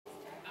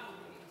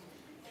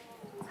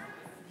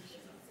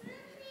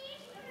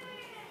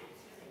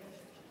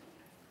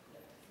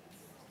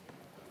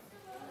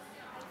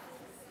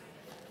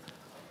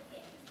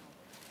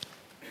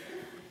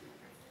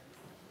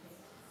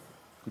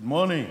Good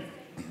morning.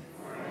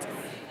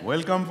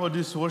 Welcome for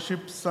this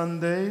worship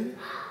Sunday.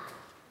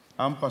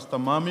 I'm Pastor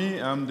Mamy.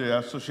 I'm the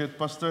associate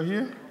pastor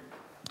here.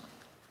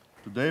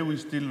 Today we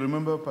still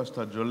remember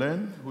Pastor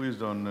Jolene, who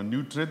is on a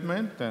new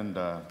treatment, and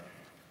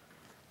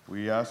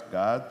we ask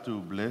God to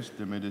bless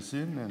the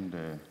medicine and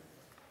the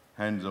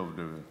hands of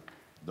the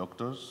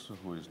doctors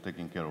who is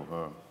taking care of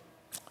her.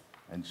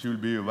 And she will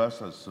be with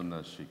us as soon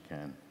as she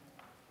can.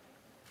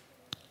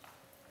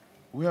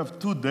 We have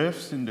two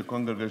deaths in the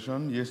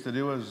congregation.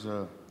 Yesterday was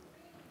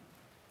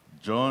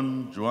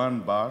Joan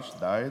Barsh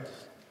died,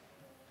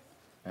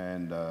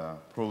 and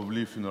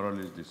probably funeral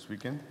is this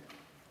weekend.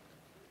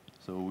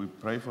 So we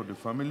pray for the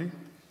family.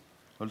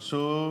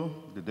 Also,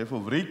 the death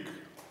of Rick,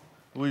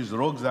 who is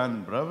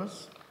Roxanne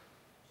Brothers,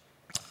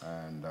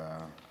 and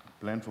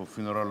plan for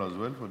funeral as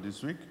well for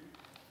this week.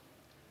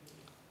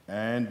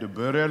 And the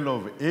burial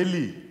of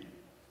Ellie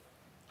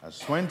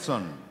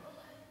Swenson,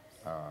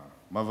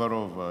 mother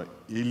of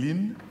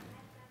Eileen.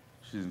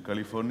 She's in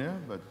California,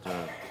 but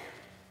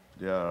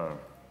they are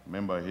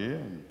member here.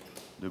 And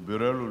the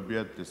burial will be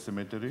at the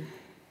cemetery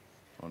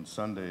on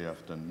Sunday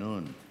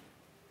afternoon.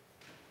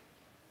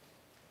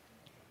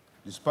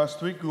 This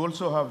past week, we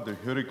also have the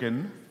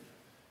Hurricane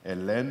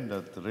Helene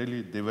that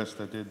really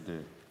devastated the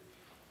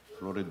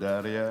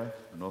Florida area,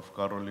 North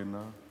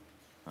Carolina,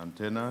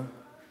 Montana,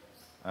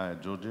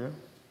 Georgia.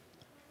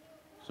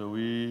 So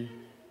we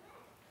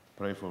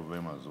pray for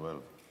them as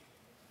well.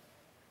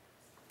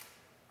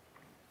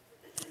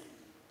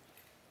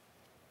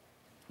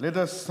 Let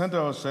us center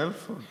ourselves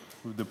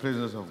with the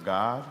presence of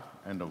God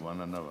and of one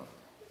another.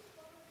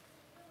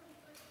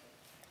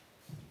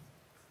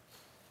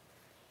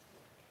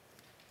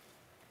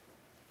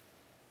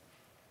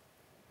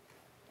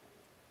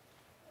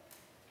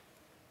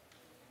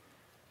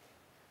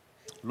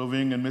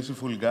 Loving and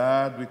merciful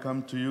God, we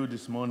come to you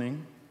this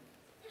morning.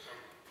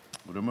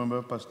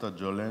 Remember Pastor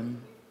Jolene.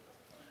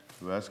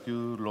 We ask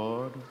you,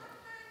 Lord,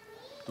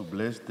 to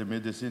bless the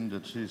medicine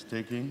that she is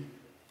taking.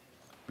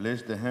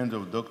 Bless the hands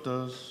of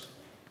doctors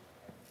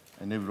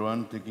and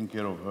everyone taking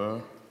care of her,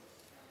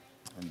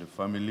 and the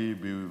family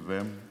be with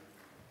them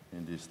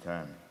in this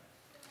time.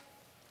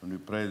 And we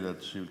pray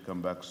that she'll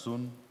come back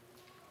soon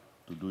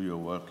to do your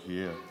work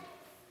here.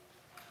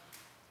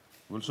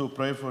 We also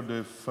pray for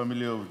the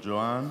family of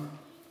Joanne,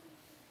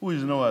 who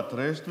is now at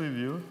rest with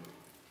you.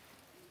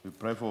 We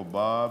pray for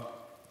Bob,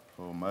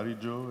 for Mary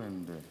Jo,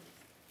 and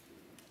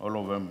all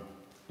of them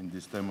in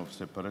this time of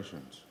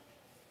separations.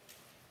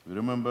 We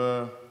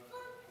remember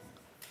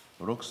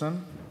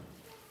Roxanne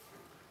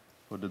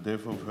for the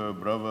death of her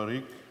brother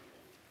Rick.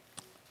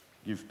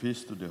 Give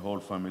peace to the whole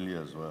family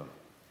as well.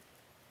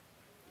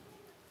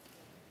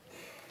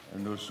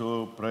 And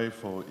also pray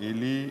for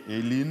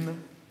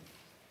Eileen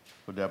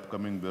for the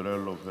upcoming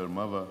burial of her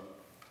mother.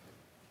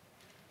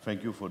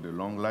 Thank you for the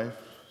long life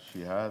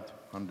she had,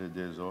 100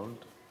 years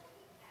old.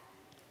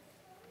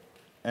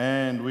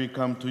 And we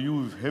come to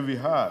you with heavy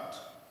heart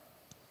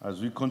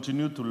as we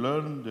continue to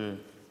learn the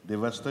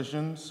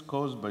devastations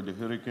caused by the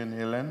Hurricane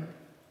Helene.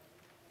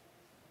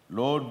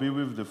 Lord, be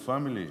with the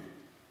family,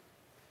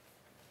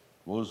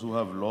 those who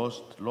have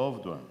lost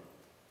loved ones,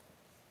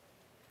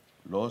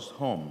 lost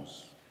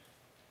homes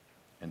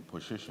and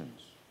possessions.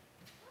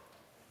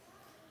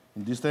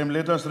 In this time,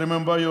 let us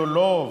remember your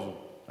love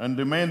and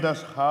remind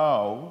us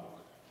how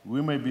we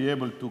may be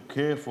able to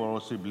care for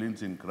our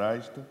siblings in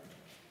Christ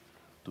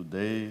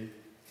today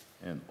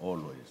and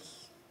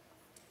always.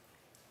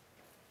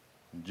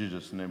 In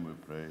Jesus' name we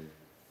pray.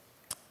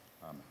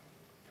 Amen.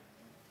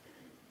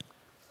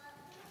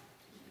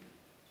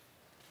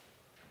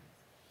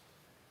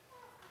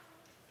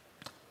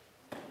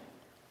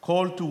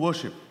 Call to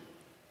worship.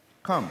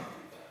 Come.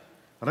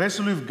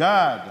 Wrestle with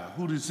God,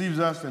 who receives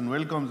us and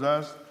welcomes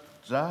us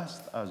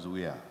just as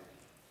we are.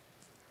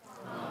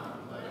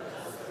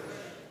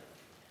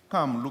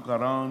 Come, look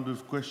around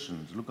with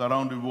questions. Look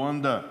around with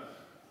wonder,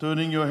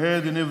 turning your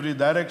head in every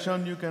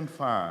direction you can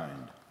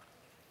find.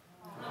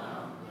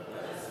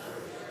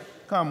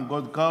 Come,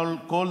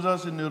 God calls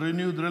us in a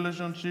renewed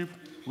relationship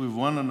with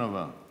one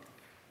another.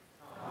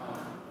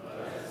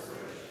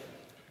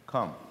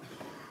 Come.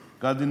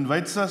 God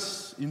invites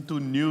us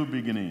into new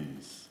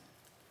beginnings.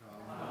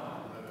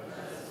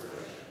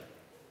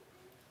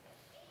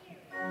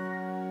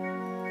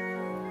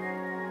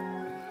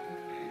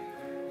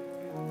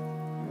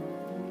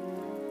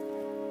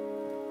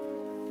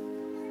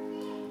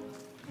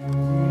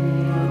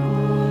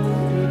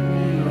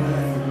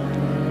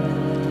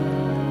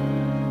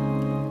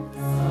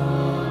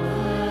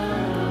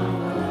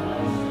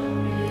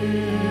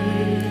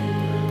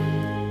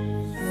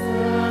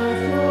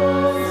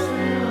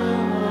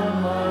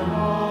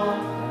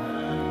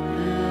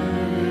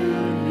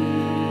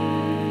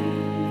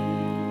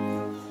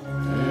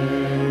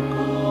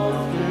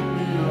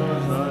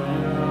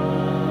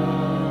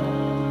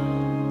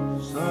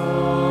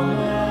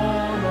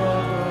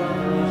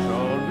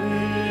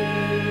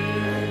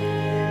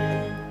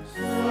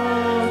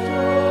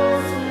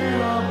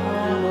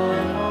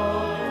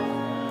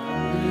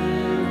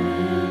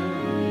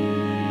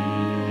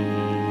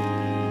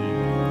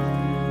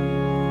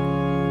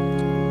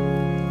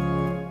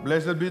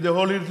 Blessed be the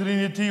Holy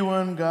Trinity,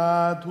 one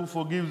God, who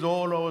forgives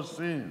all our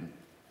sin,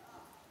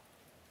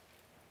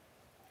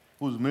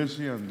 whose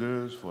mercy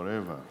endures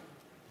forever.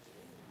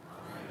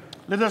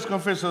 Let us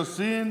confess our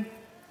sin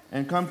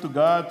and come to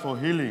God for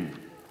healing.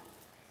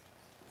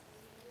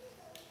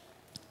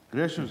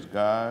 Gracious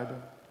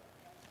God,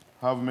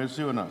 have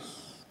mercy on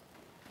us.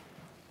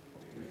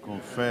 We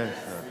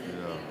confess that we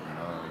have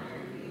not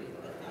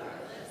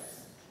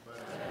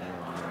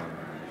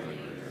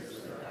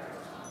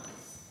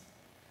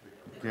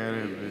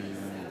carried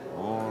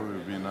all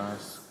within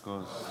us,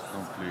 cause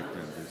conflict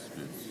and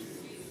disputes.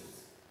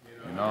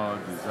 In our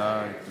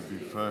desire to be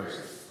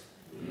first,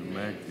 we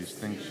make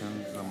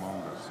distinctions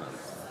among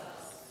ourselves.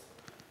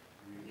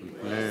 We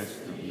place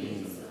the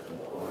means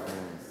of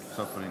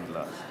suffering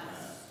last.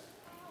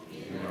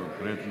 In your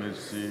great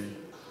mercy,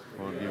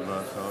 forgive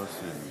us our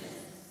sins.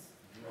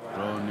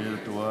 Draw near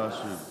to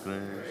us with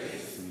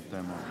grace in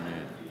time of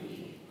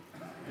need.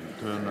 And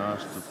turn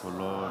us to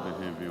follow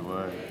the heavy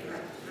way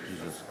of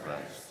Jesus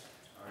Christ,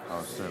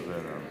 our Savior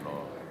and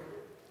Lord.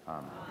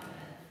 Amen.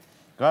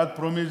 God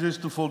promises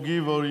to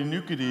forgive our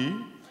iniquity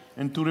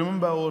and to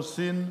remember our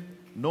sin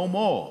no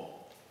more.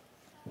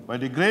 By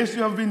the grace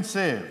you have been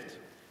saved,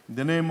 in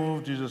the name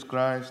of Jesus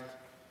Christ,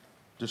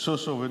 the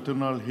source of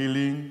eternal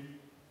healing,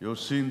 your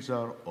sins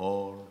are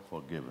all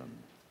forgiven.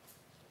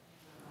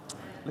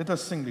 Let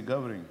us sing the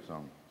gathering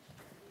song.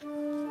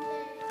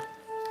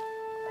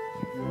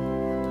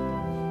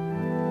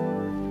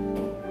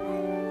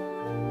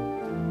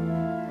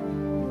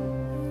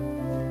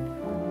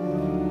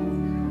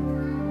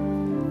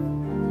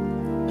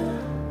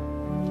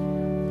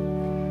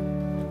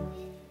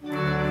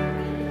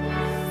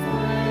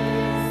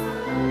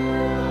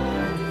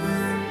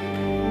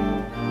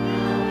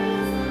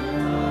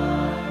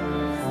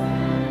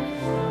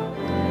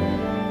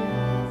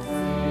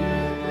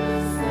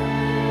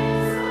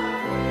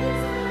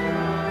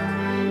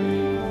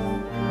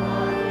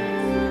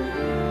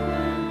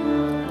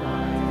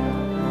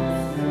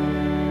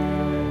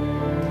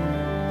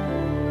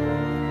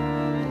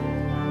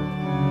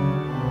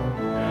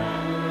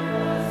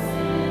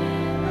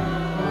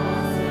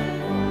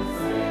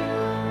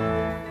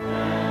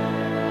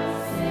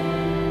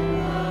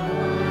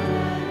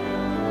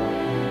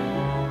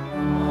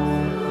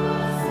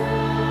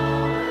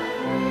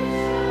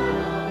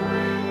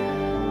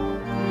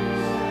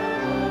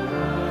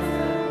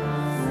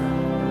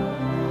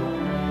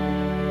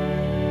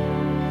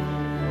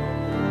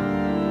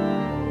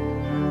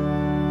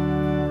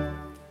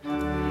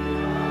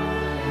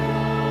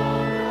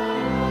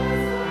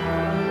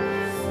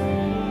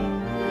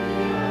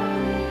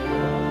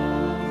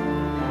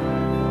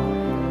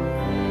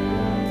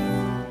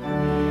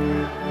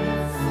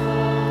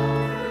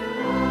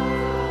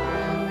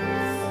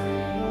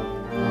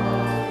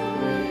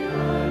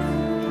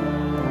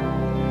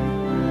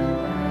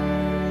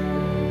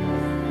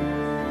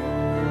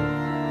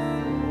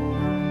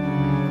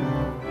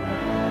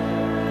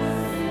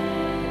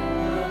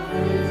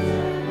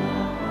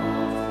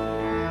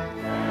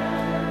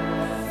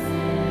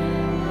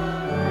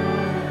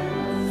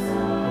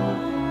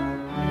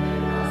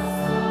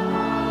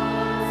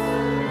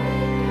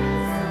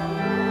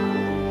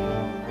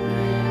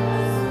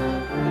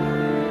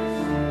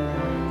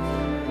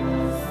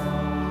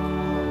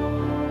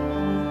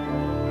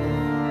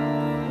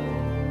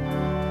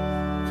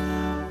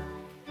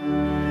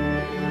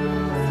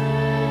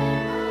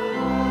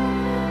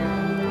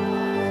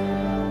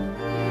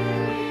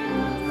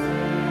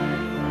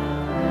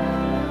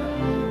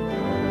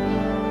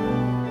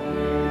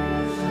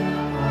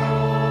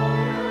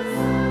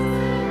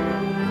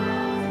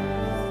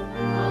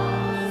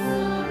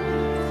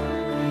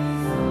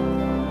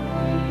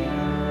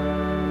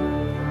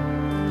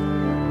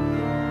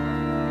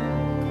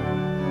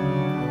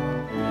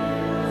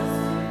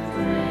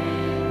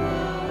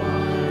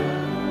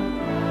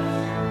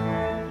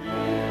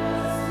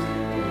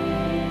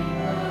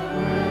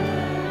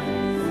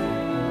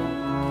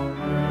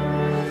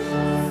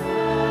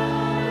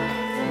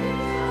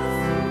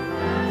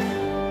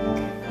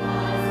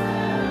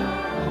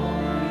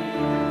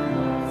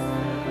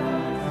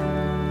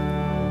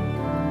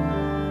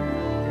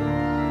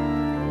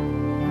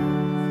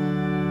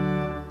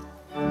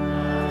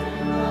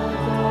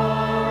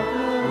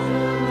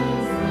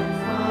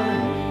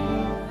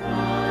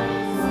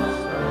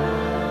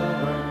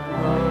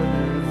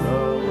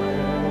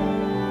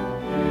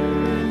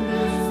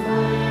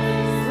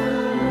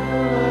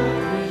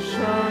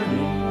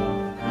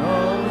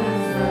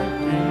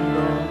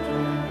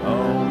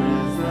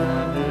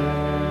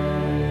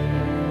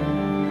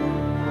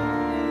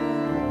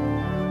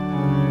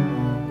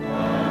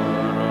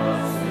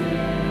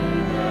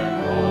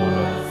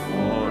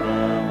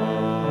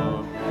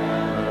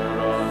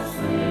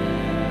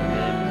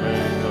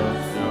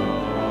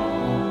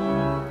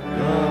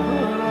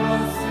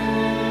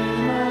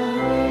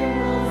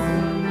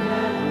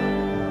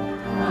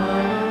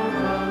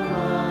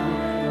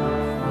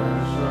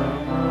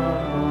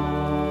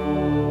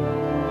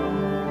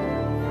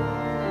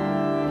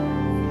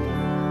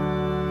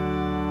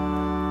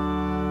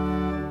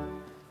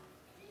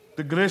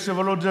 The grace of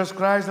our Lord Jesus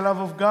Christ, the love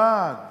of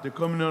God, the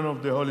communion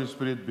of the Holy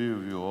Spirit be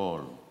with you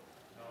all.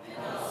 And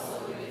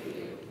also with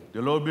you.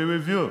 The Lord be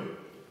with you.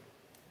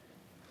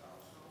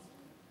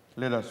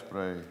 Let us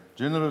pray.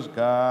 Generous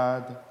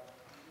God,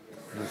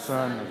 the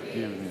Son has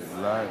given his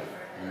life,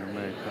 and you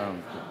may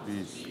come to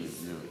peace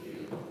with you.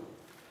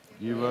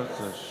 Give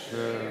us a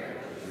share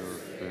of your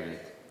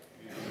Spirit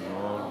in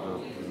all the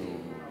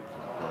gloom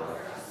of God,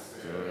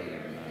 share in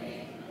the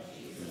name of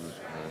Jesus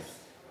Christ,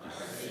 the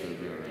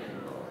Savior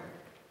and Lord.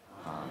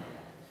 Amen.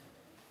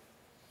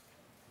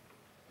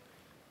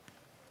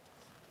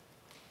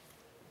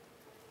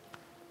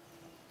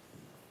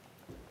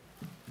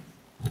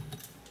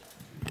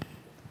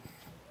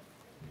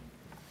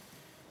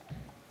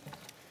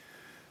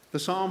 The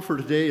psalm for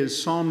today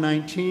is Psalm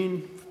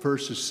 19,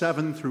 verses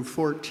 7 through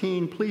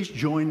 14. Please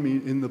join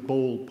me in the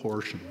bold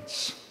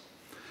portions.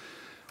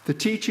 The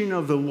teaching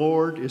of the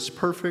Lord is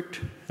perfect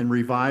and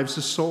revives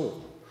the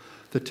soul.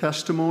 The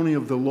testimony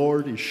of the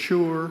Lord is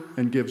sure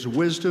and gives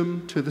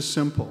wisdom to the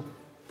simple.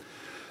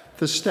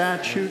 The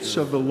statutes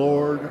of the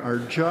Lord are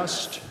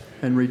just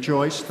and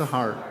rejoice the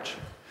heart.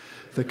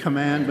 The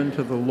commandment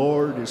of the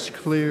Lord is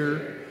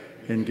clear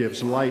and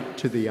gives light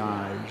to the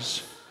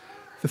eyes.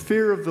 The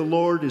fear of the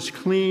Lord is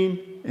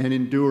clean and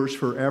endures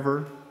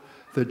forever.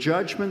 The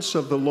judgments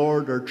of the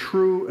Lord are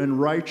true and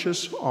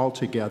righteous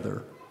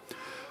altogether.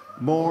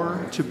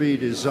 More to be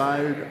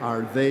desired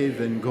are they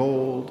than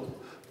gold,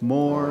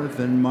 more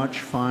than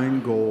much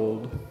fine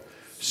gold.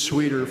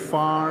 Sweeter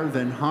far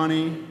than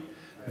honey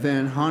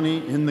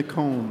in the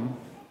comb.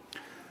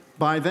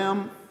 By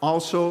them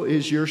also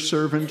is your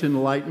servant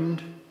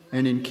enlightened,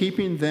 and in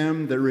keeping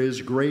them there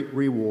is great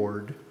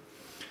reward.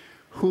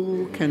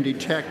 Who can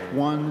detect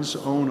one's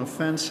own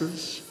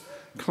offenses?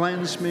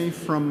 Cleanse me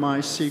from my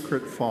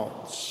secret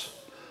faults.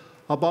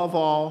 Above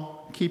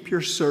all, keep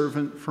your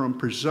servant from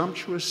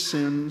presumptuous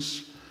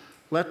sins.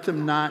 Let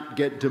them not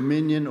get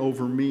dominion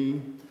over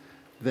me.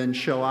 Then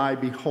shall I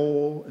be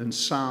whole and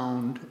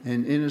sound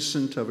and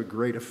innocent of a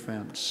great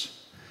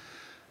offense.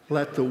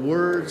 Let the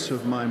words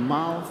of my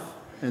mouth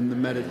and the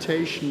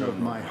meditation of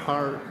my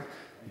heart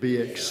be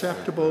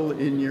acceptable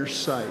in your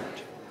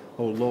sight,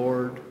 O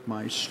Lord,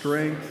 my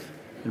strength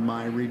and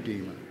my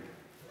Redeemer.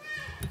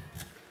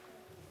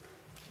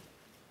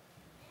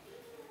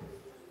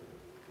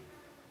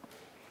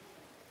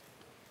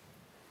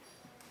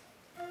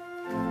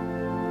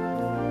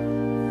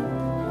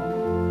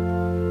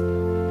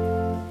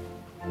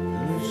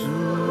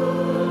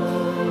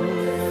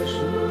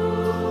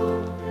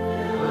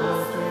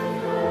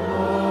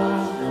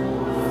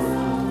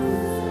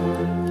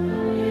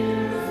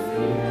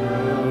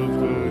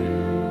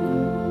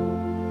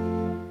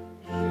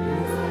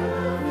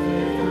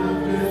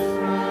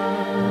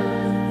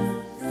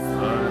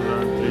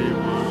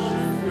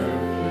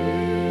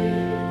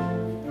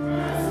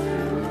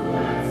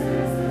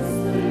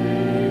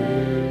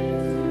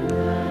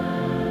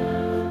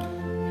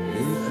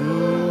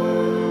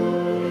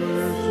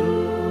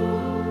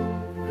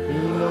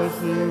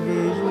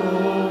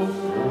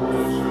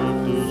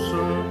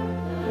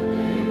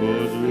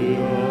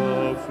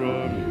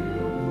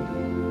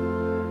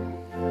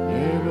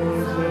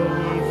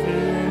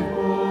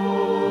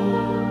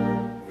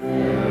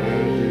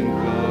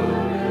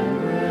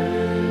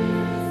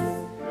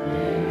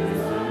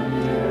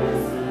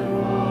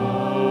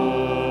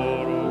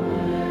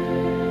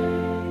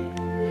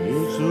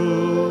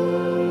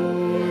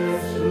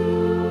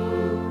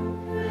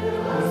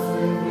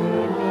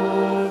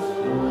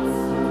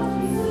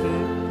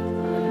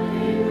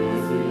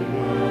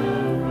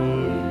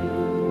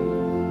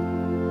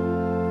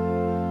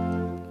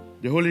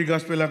 The Holy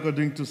Gospel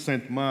according to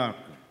St. Mark,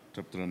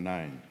 chapter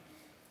 9.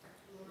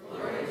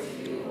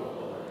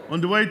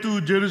 On the way to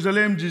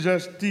Jerusalem,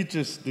 Jesus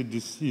teaches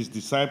his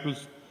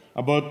disciples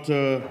about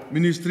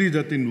ministry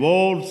that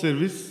involves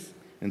service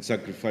and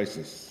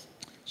sacrifices.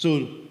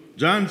 So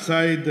John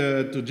said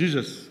to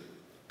Jesus,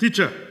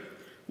 "Teacher,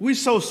 we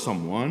saw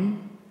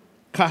someone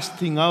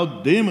casting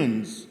out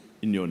demons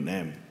in your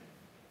name.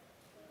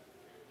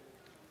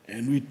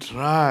 And we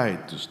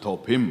tried to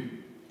stop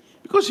him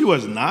because he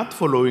was not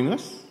following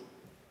us.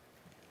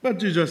 But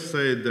Jesus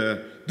said,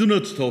 do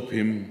not stop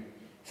him,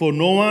 for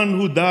no one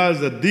who does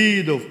a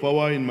deed of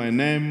power in my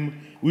name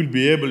will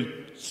be able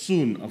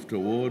soon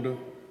afterward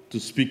to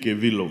speak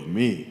evil of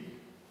me.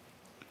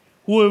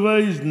 Whoever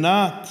is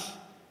not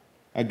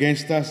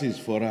against us is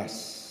for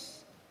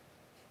us.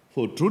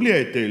 For truly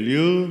I tell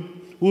you,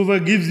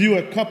 whoever gives you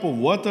a cup of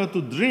water to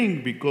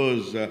drink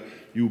because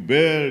you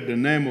bear the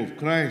name of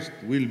Christ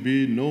will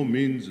by no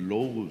means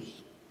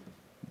lose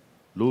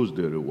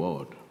their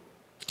reward.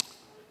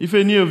 If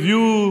any of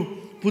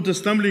you put a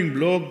stumbling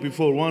block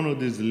before one of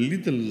these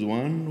little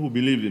ones who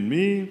believe in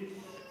me,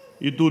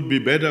 it would be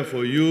better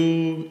for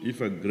you if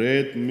a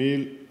great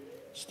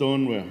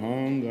millstone were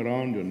hung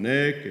around your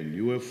neck and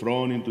you were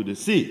thrown into the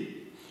sea.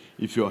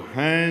 If your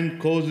hand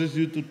causes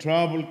you to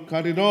trouble,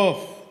 cut it off.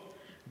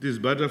 It is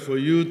better for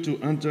you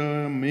to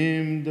enter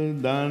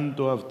maimed than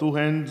to have two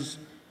hands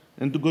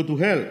and to go to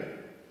hell,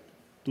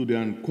 to the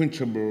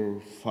unquenchable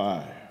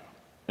fire.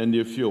 And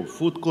if your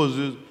foot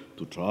causes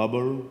to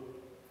trouble,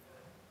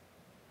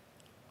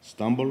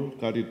 stumble,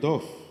 cut it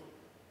off.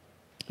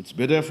 It's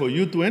better for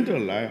you to enter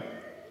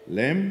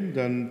lame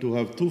than to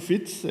have 2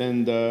 feet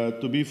and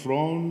to be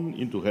thrown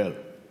into hell.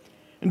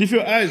 And if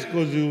your eyes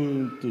cause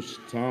you to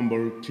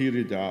stumble, tear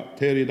it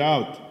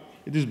out.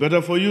 It is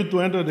better for you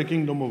to enter the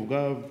kingdom of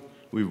God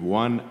with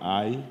 1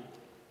 eye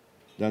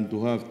than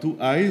to have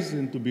 2 eyes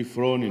and to be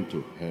thrown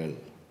into hell.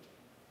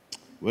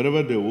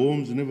 Wherever the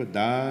worms never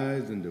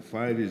dies and the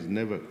fire is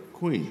never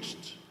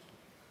quenched.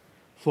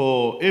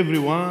 For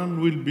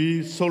everyone will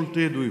be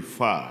salted with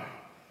fire.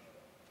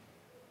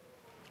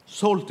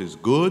 Salt is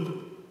good,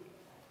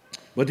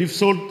 but if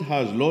salt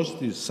has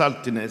lost its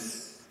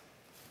saltiness,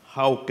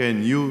 how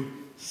can you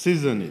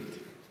season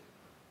it?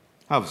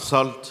 Have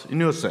salt in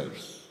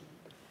yourselves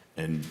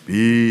and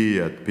be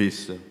at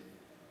peace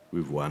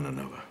with one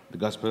another. The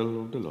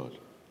gospel of the Lord.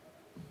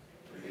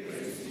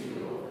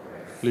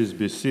 Please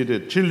be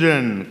seated.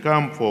 Children,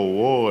 come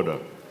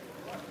forward.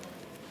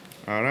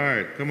 All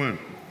right, come on.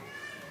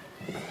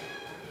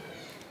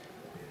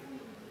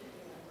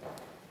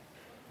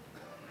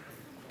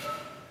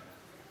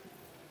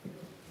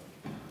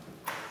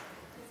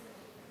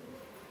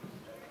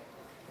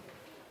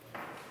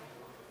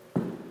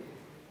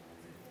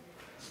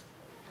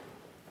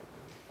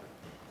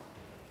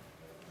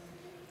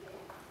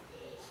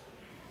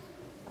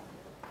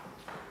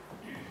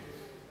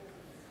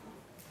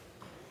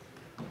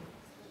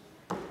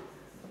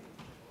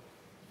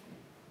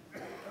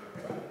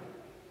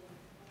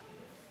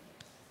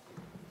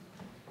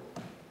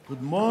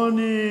 Good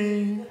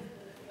morning.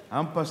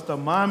 I'm Pastor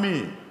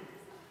Mamy.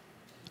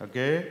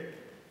 Okay?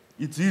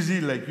 It's easy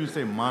like you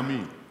say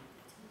Mamy.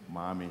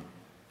 Mamy.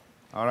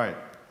 All right.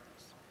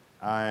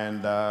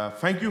 And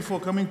thank you for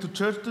coming to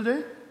church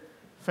today.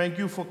 Thank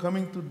you for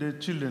coming to the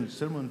children's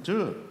sermon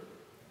too.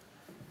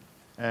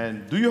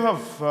 And do you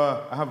have,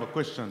 I have a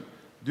question.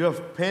 Do you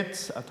have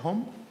pets at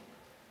home?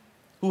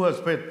 Who has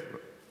pets?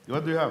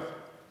 What do you have?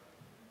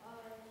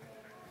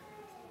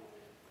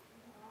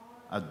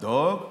 A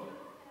dog?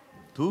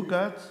 2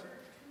 cats?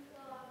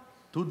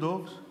 2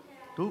 dogs?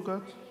 2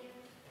 cats?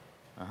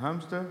 A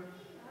hamster?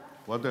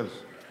 What else?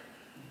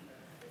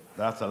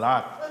 That's a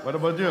lot. What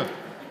about you?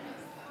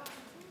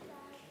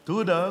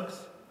 2 dogs?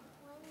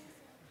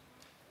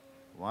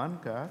 1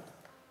 cat?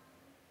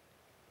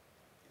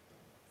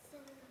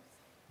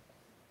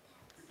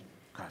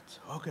 Cats.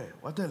 Okay.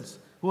 What else?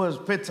 Who has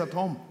pets at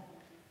home?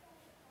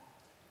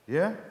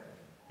 Yeah?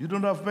 You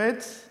don't have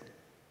pets?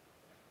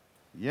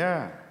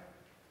 Yeah.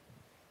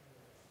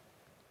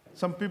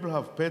 Some people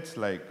have pets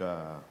like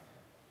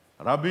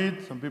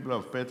rabbit, some people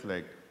have pets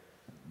like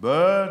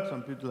bird,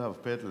 some people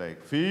have pets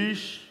like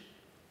fish.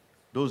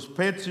 Those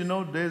pets, you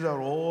know, these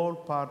are all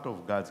part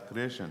of God's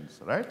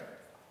creations, right?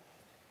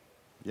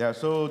 Yeah,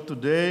 so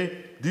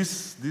today,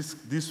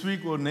 this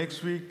week or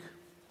next week,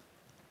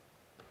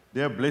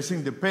 they are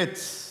blessing the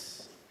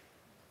pets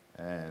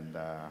and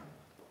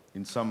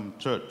in some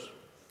church.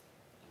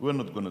 We're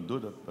not going to do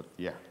that, but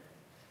yeah.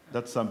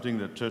 That's something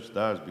the church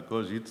does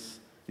because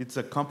it's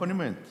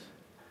accompaniment.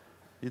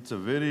 It's a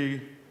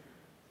very,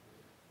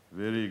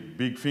 very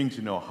big thing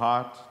in our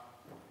heart.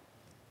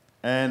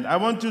 And I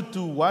want you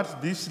to watch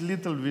this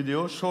little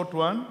video, short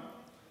one,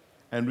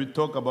 and we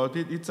talk about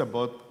it. It's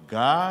about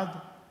God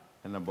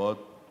and about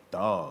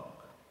dog.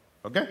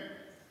 Okay?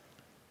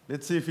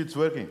 Let's see if it's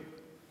working.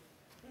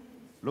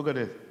 Look at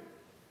it.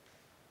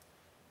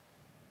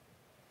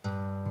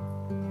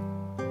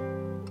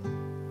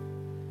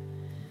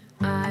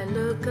 I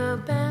look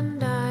up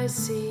and I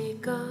see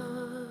God.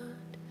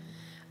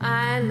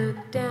 I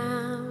look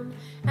down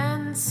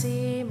and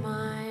see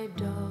my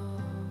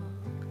dog.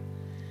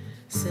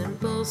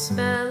 Simple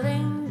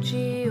spelling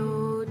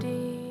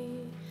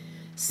G-O-D.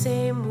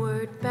 Same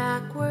word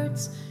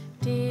backwards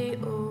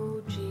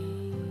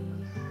D-O-G.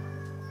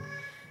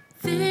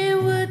 They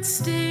would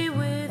stay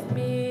with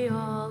me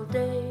all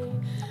day.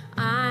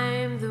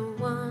 I'm the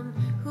one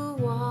who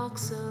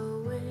walks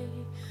away.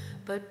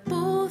 But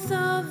both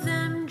of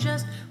them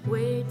just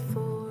wait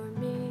for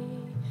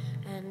me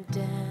and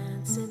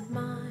dance at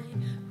my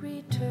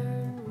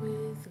return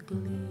with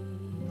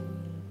glee.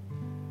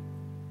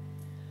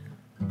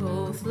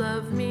 Both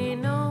love me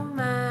no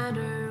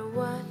matter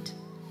what,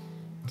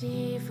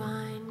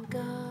 divine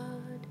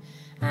God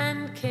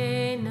and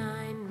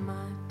canine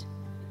mutt.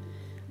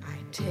 I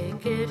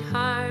take it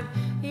hard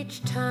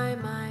each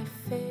time I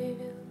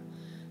fail,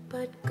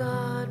 but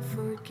God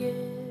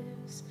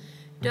forgives,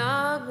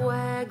 dog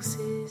wags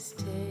his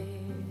tail.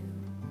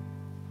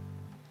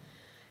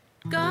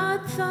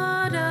 God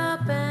thought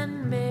up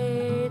and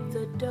made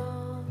the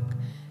dog.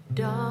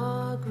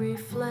 Dog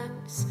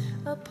reflects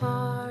a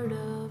part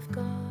of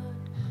God.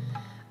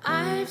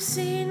 I've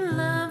seen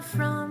love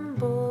from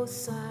both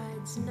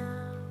sides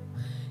now.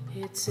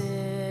 It's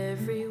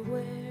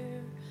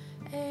everywhere.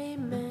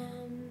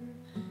 Amen.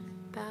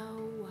 Bow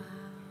wow.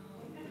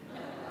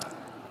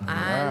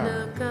 I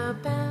look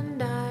up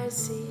and I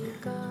see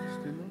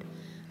God.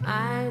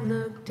 I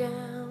look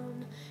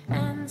down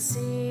and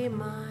see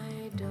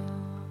my dog.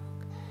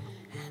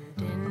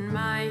 in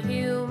my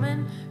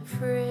human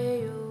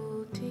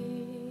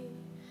frailty.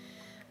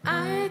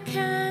 I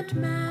can't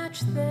match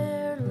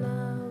their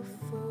love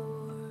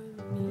for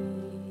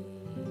me.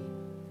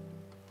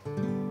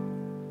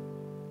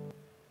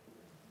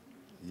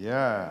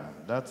 Yeah,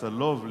 that's a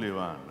lovely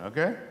one,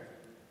 okay?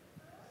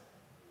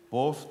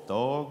 Both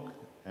dog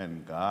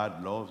and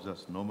God loves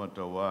us no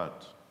matter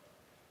what.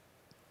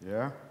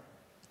 Yeah?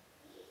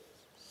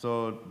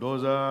 So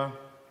those are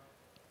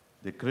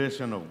the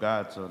creation of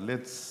God. So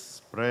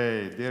let's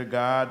pray. Dear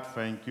God,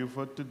 thank you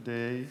for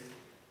today.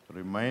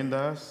 Remind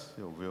us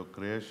of your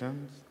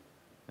creations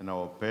and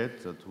our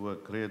pets that were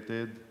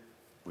created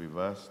with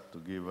us to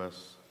give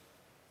us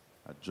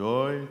a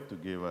joy, to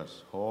give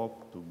us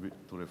hope,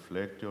 to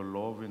reflect your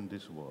love in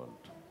this world.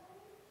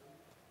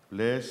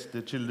 Bless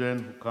the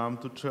children who come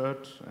to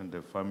church and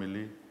their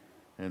family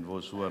and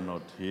those who are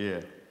not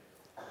here.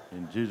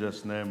 In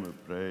Jesus' name we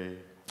pray.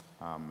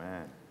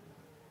 Amen.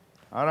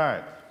 All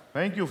right.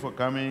 Thank you for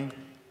coming.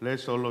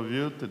 Bless all of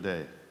you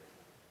today.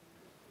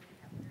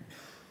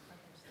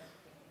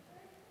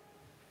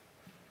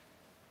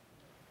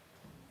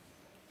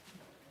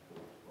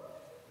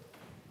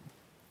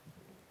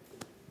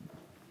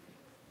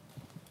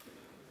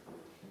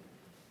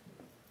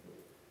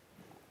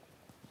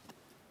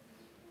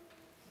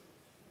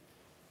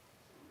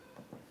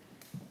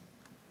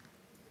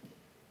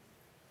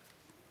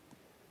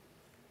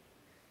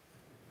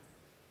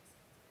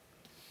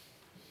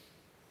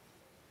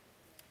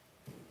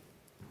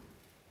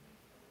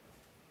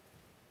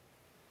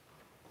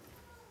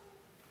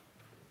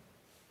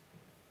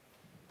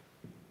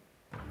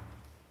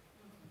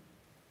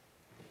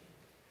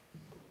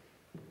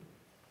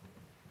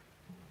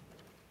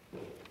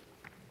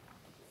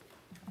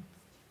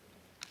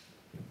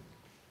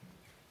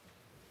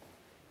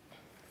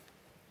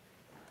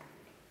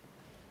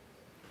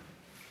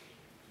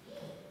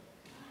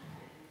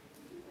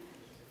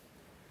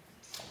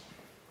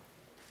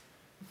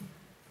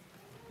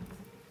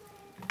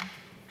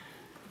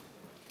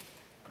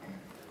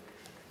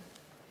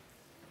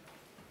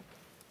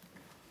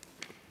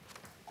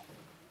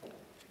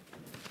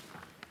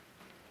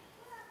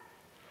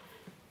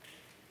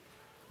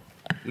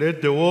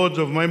 Let the words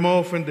of my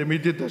mouth and the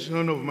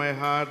meditation of my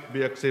heart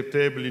be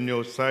acceptable in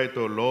your sight,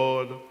 O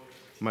Lord,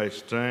 my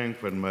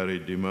strength and my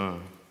Redeemer.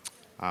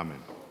 Amen.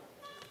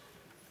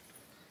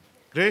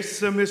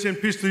 Grace, mercy, and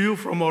peace to you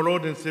from our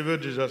Lord and Savior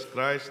Jesus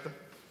Christ.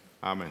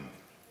 Amen.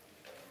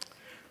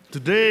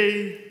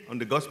 Today, on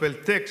the gospel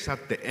text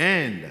at the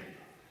end,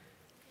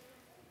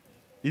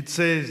 it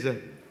says,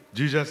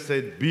 Jesus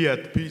said, be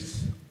at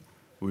peace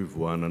with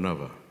one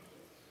another.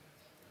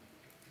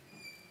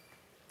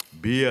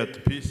 Be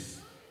at peace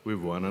with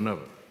one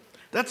another.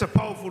 That's a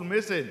powerful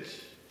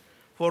message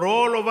for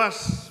all of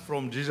us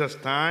from Jesus'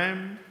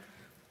 time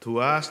to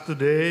us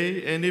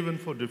today and even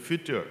for the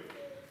future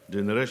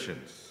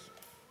generations.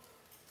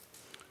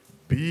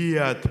 Be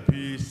at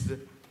peace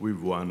with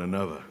one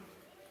another.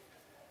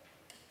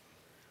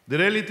 The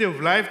reality of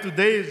life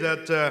today is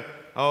that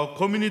our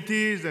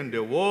communities and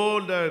the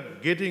world are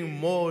getting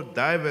more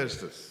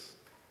diverse,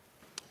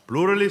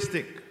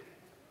 pluralistic,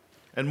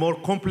 and more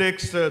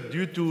complex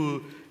due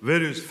to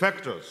various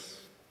factors,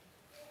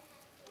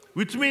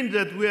 which means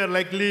that we are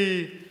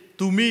likely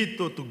to meet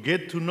or to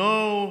get to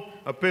know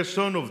a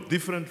person of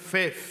different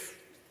faith,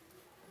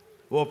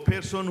 or a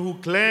person who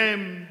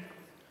claims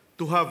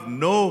to have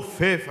no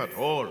faith at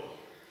all,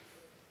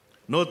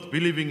 not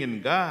believing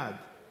in God,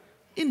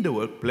 in the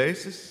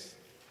workplaces,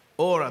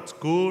 or at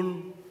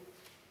school,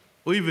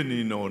 or even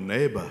in our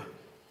neighbor,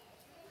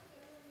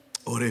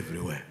 or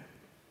everywhere.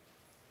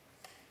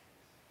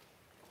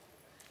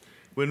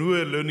 When we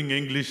were learning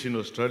English in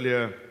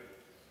Australia,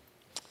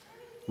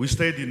 we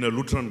stayed in a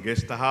Lutheran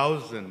guest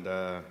house and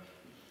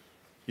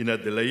in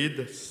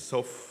Adelaide,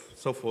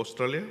 South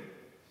Australia.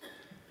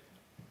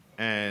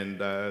 And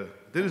there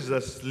is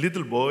this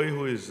little boy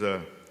who is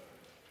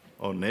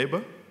our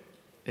neighbor.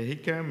 And he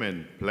came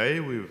and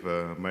played with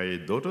my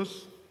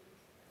daughters.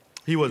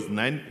 He was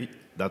 9,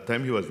 that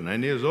time he was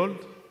 9 years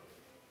old.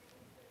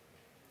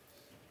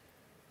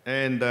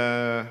 And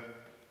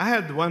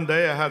one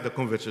day I had a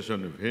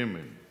conversation with him.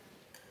 And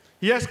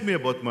he asked me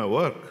about my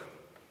work.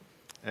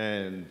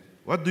 And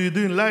what do you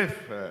do in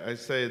life? I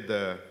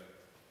said,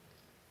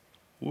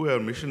 we are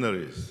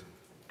missionaries.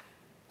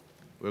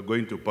 We're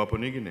going to Papua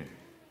New Guinea.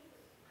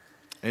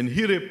 And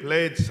he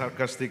replied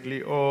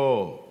sarcastically,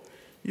 oh,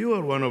 you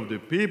are one of the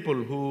people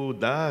who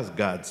does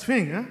God's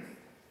thing, huh?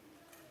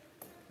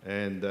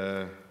 And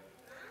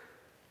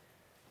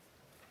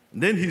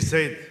then he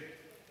said,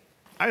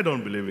 I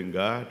don't believe in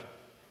God.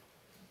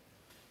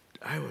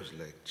 I was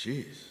like,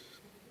 geez,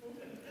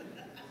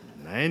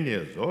 9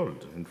 years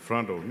old in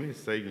front of me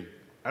saying,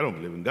 I don't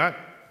believe in God.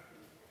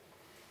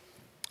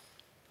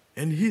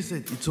 And he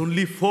said, it's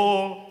only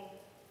for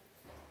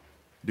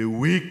the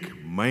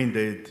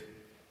weak-minded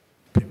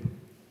people.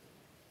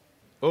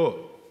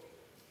 Oh,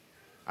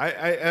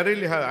 I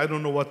really I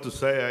don't know what to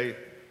say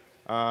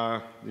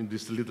in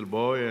this little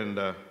boy.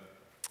 And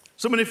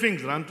So many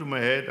things ran to my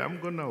head.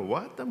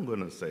 What I'm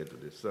going to say to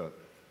this? So,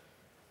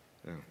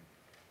 yeah.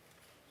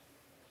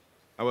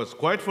 I was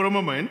quiet for a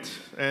moment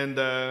and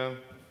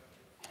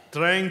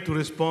trying to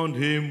respond to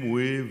him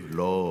with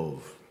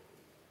love.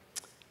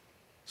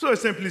 So I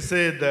simply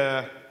said,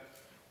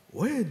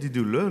 where did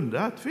you learn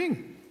that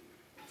thing?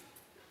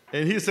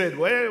 And he said,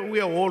 well, we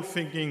are all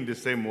thinking the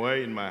same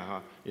way in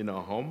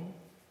our home,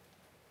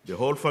 the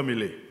whole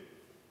family.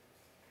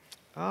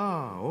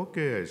 Ah,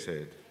 okay, I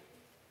said.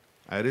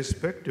 I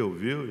respect your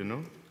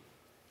view,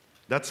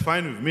 That's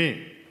fine with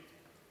me.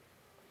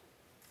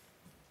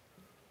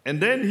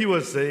 And then he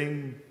was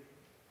saying,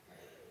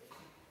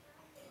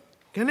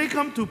 can I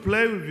come to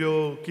play with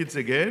your kids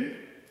again?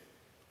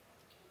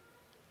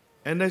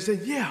 And I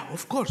said, yeah,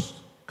 of course,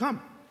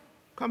 come.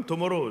 Come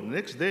tomorrow,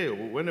 next day,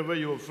 or whenever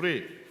you're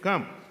free.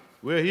 Come,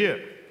 we're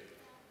here.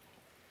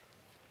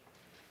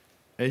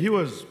 And he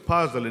was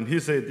puzzled, and he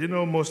said,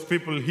 most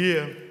people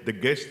here, the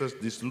guest house,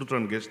 this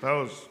Lutheran guest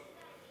house,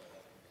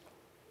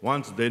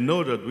 once they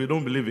know that we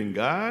don't believe in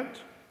God,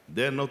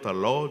 they're not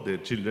allowed their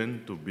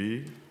children to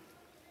be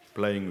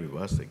playing with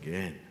us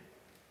again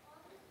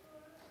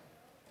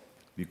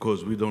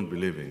because we don't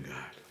believe in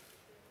God.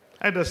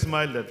 I just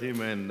smiled at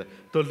him and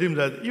told him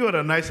that you are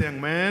a nice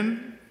young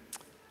man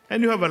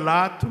and you have a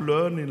lot to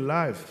learn in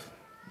life.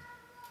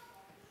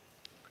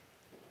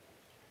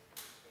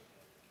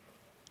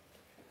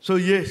 So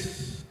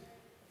yes,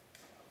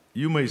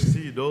 you may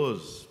see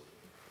those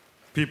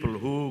people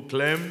who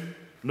claim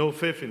no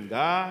faith in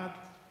God.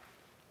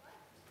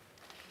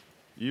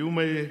 You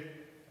may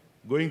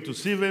going to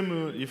see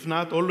them, if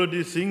not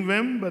already seeing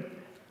them, but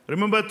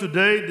remember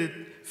today the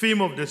theme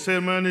of the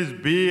sermon is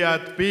be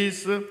at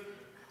peace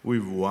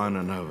with one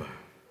another.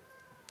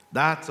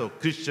 That's a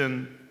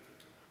Christian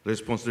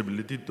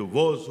responsibility to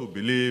those who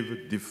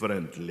believe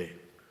differently.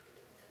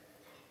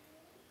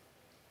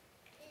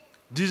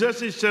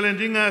 Jesus is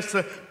challenging us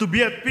to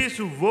be at peace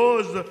with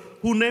those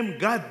who name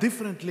God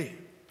differently.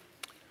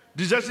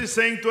 Jesus is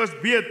saying to us,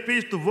 be at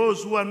peace to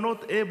those who are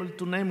not able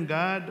to name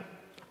God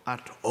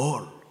at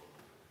all.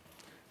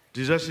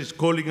 Jesus is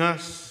calling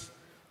us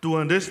to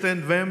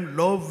understand them,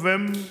 love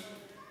them,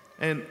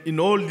 and in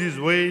all these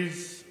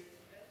ways,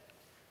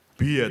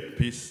 be at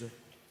peace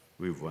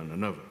with one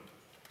another.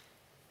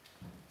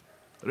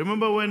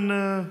 Remember when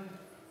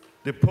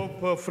the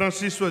Pope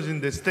Francis was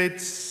in the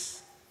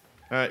States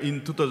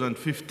in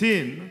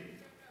 2015,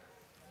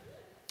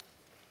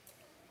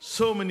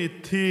 so many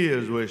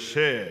tears were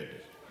shed,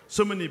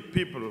 so many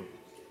people,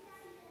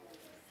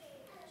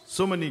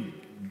 so many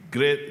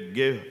great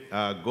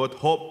got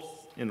hopes,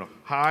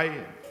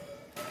 high.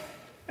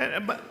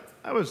 But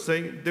I was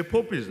saying the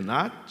Pope is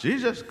not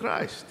Jesus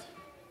Christ,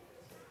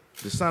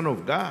 the Son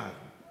of God.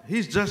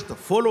 He's just a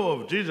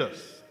follower of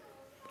Jesus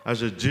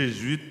as a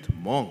Jesuit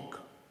monk.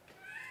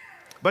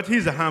 But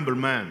he's a humble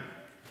man.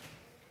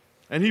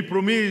 And he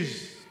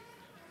promised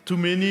to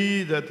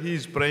many that he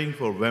is praying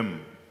for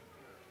them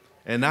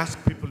and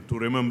ask people to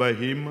remember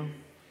him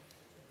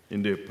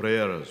in their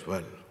prayer as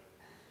well.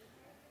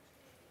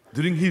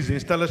 During his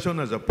installation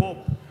as a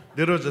Pope,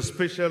 there was a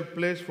special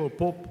place for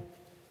Pope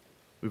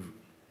with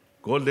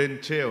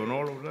golden chair and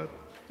all of that.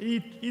 He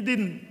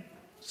didn't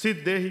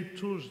sit there. He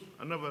chose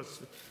another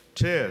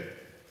chair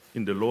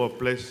in the lower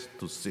place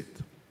to sit.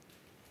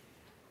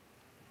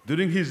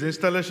 During his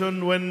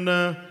installation, when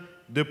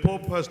the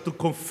Pope has to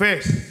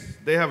confess,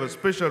 they have a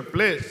special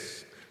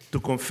place to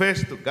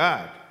confess to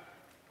God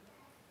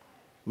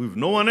with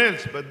no one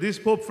else. But this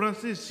Pope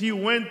Francis, he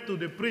went to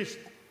the priest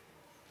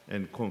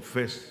and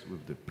confessed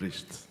with the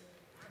priest.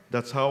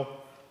 That's how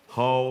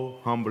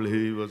humble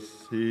he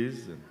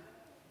is.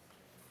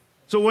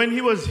 So when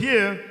he was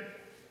here,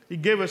 he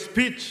gave a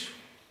speech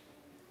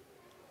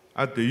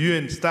at the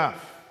UN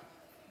staff.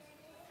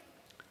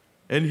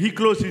 And he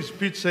closed his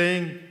speech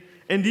saying,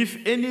 and if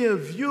any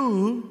of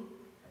you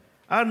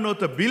are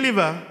not a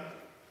believer,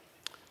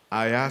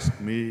 I ask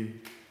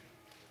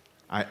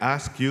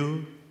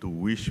you to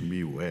wish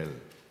me well.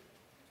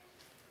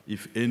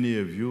 If any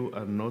of you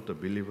are not a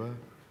believer,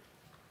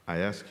 I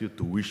ask you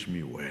to wish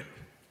me well.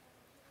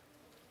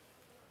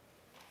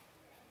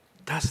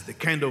 That's the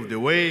kind of the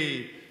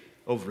way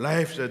of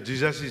life that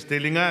Jesus is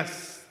telling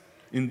us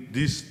in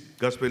this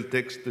gospel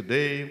text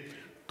today,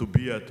 to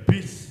be at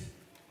peace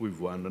with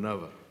one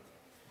another.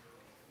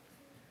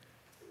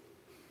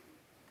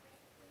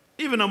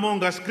 Even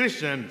among us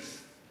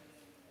Christians,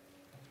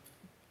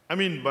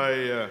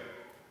 by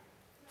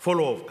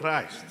follower of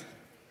Christ,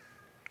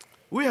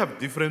 we have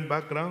different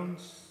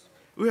backgrounds,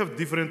 we have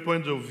different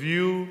points of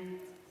view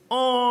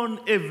on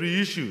every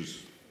issue.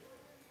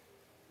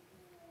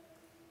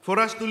 For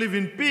us to live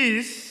in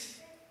peace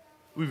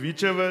with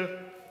each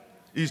other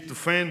is to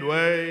find a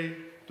way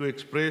to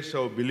express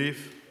our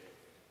belief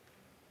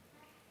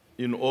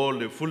in all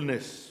the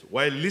fullness,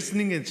 while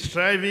listening and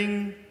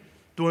striving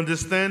to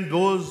understand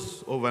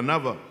those of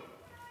another,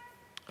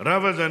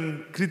 rather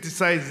than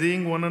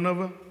criticizing one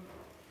another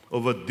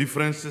over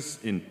differences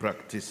in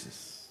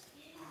practices.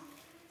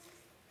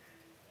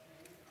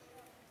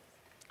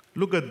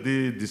 Look at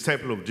the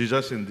disciple of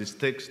Jesus in this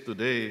text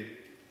today.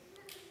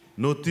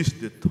 Notice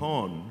the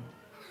tone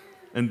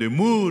and the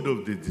mood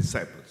of the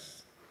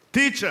disciples.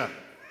 Teacher,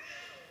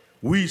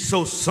 we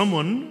saw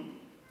someone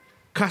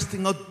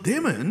casting out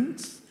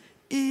demons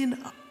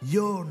in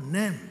your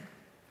name.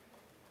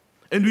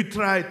 And we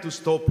tried to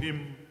stop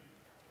him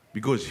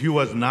because he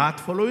was not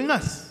following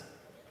us.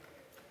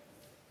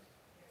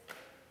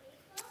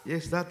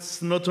 Yes,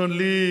 that's not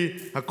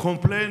only a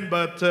complaint,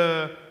 but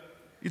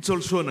it's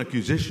also an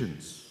accusation.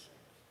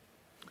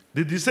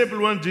 The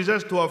disciple want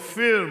Jesus to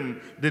affirm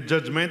the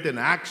judgment and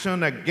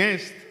action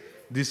against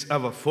this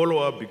other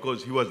follower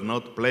because he was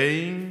not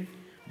playing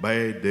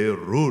by their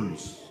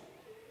rules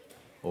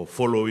or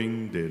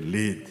following the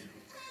lead.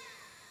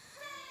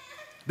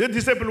 The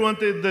disciple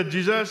wanted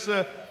Jesus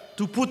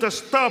to put a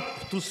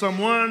stop to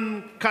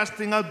someone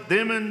casting out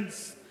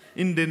demons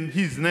in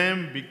his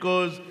name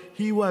because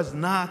he was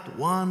not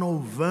one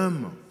of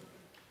them.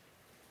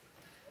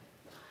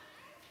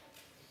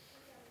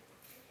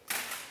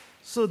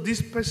 So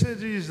this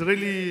passage is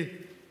really,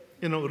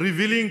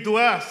 revealing to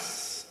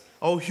us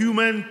our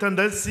human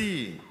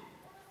tendency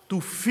to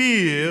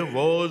fear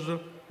those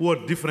who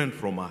are different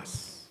from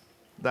us.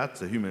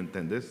 That's a human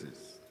tendency,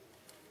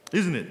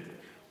 isn't it?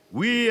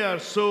 We are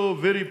so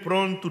very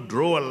prone to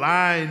draw a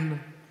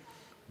line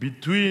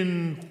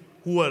between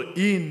who are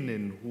in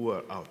and who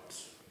are out.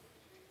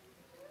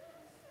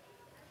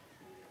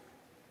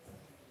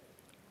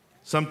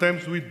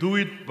 Sometimes we do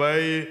it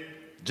by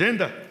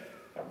gender.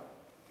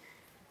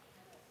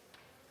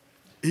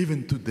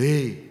 Even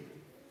today,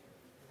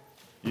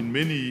 in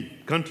many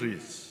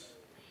countries,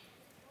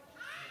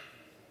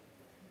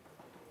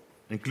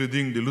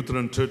 including the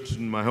Lutheran Church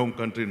in my home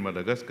country in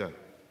Madagascar,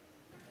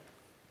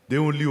 they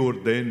only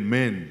ordain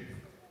men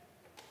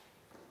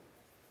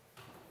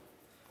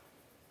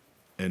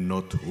and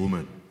not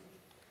women.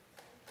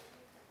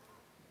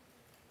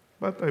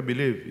 But I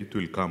believe it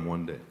will come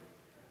one day.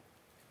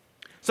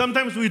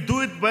 Sometimes we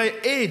do it by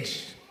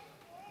age.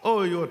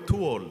 Oh, you're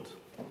too old.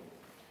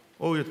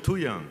 Oh, you're too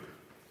young.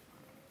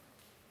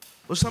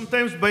 Or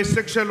sometimes by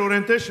sexual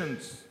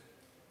orientations,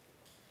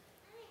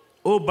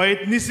 or by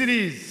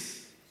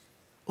ethnicities,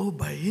 or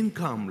by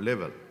income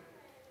level.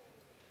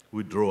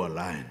 We draw a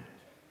line.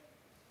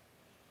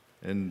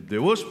 And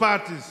the worst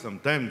part is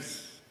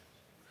sometimes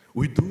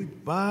we do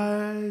it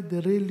by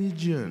the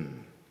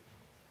religion.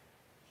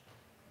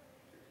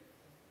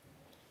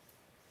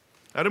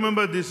 I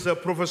remember this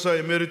professor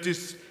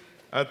emeritus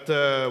at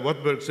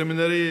Wartburg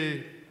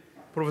Seminary,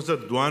 Professor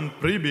Duan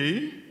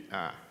Priby.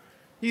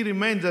 He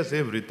reminds us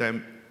every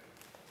time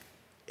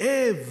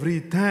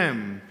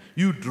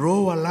you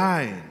draw a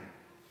line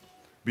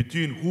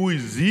between who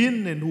is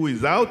in and who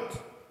is out,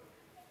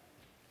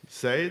 he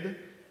said,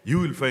 you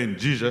will find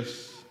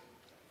Jesus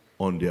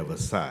on the other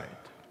side.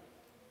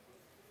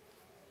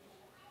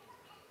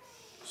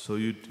 So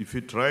if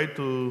you try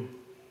to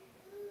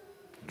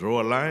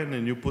draw a line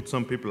and you put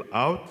some people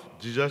out,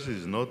 Jesus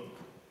is not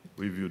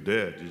with you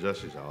there.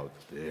 Jesus is out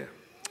there.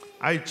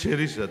 I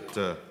cherish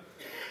that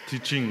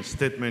teaching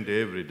statement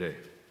every day.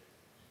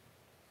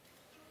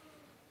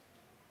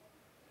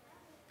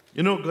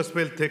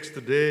 Gospel text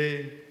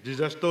today,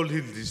 Jesus told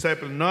his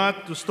disciples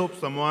not to stop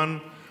someone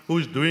who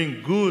is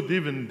doing good,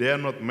 even they are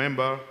not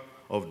member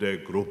of their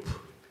group.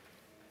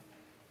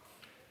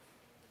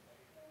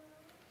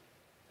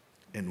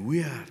 And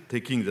we are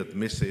taking that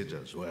message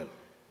as well.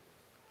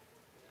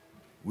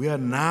 We are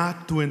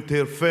not to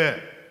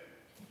interfere,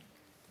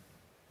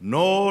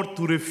 nor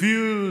to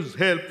refuse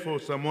help for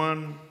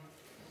someone,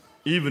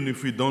 even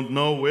if we don't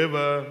know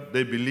whether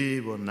they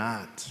believe or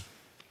not.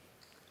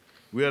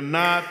 We are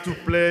not to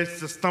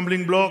place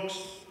stumbling blocks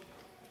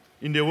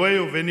in the way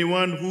of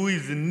anyone who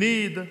is in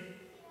need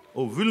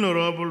or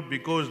vulnerable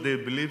because their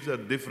beliefs are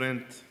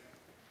different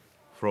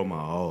from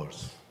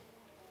ours.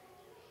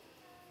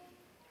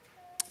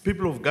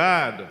 People of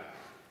God,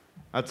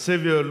 at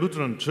Savior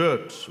Lutheran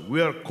Church,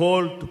 we are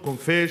called to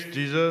confess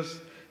Jesus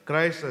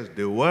Christ as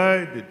the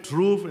way, the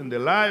truth, and the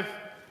life.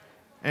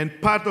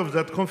 And part of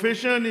that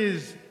confession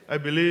is, I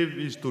believe,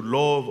 is to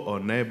love our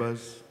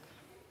neighbors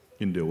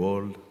in the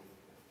world.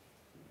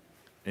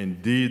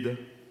 Indeed,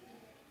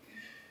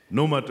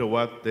 no matter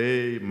what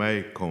they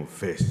may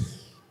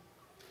confess.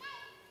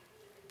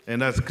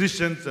 And as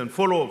Christians and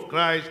followers of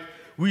Christ,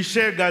 we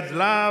share God's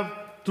love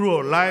through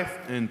our life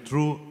and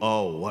through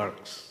our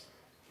works.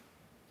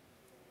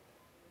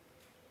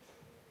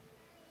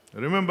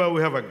 Remember,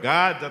 we have a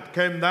God that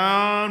came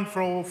down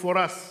for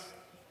us.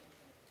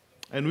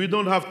 And we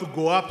don't have to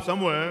go up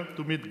somewhere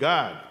to meet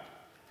God.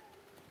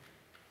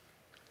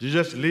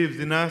 Jesus lives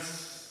in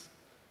us.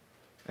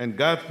 And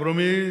God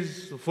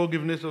promised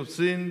forgiveness of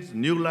sins,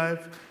 new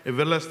life,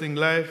 everlasting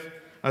life,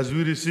 as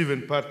we receive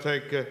and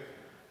partake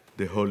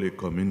the Holy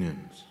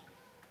Communion.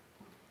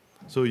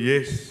 So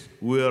yes,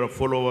 we are a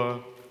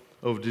follower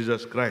of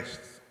Jesus Christ.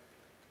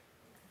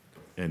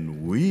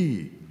 And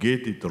we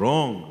get it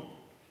wrong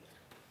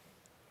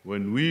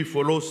when we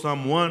follow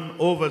someone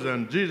other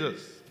than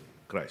Jesus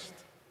Christ.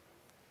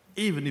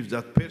 Even if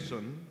that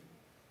person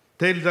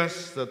tells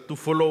us that to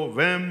follow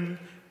them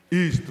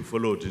is to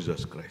follow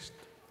Jesus Christ.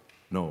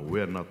 No, we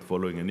are not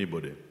following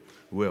anybody.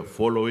 We are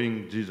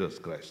following Jesus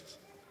Christ.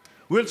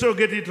 We also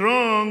get it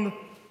wrong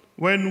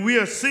when we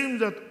assume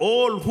that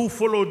all who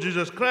follow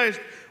Jesus Christ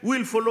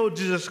will follow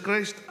Jesus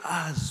Christ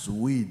as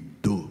we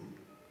do.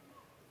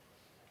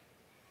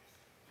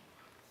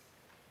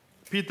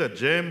 Peter,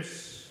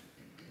 James,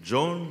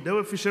 John, they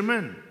were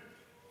fishermen.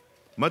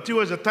 Matthew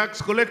was a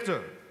tax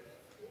collector.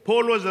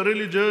 Paul was a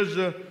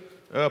religious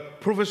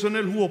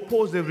professional who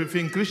opposed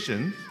everything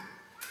Christian.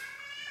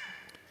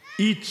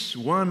 Each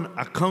one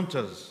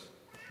encounters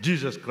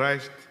Jesus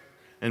Christ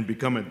and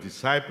become a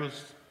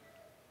disciples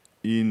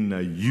in a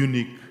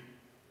unique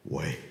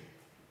way.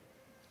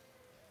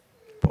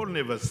 Paul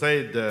never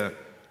said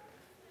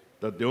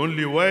that the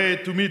only way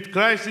to meet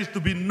Christ is to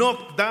be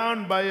knocked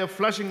down by a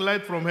flashing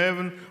light from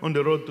heaven on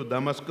the road to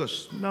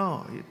Damascus.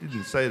 No, he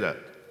didn't say that.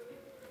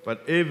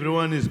 But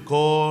everyone is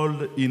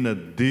called in a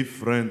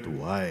different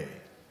way.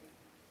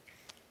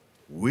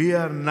 We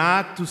are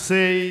not to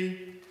say,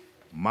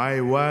 my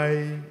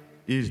way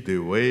is the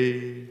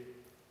way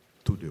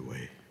to the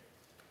way.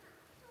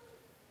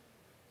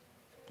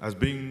 As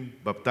being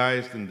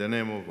baptized in the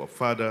name of the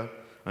Father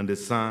and the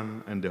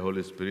Son and the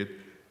Holy Spirit,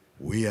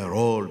 we are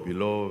all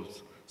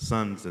beloved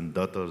sons and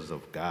daughters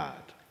of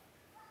God.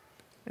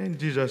 And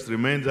Jesus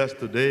reminds us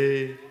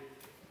today,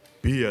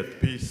 be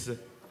at peace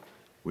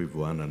with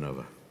one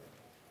another.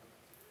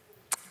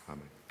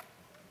 Amen.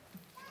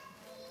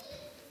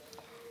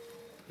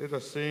 Let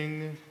us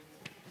sing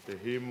the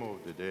hymn of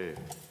the day.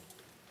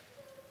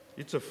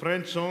 It's a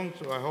French song,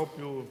 so I hope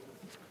you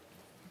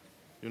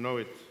know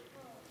it.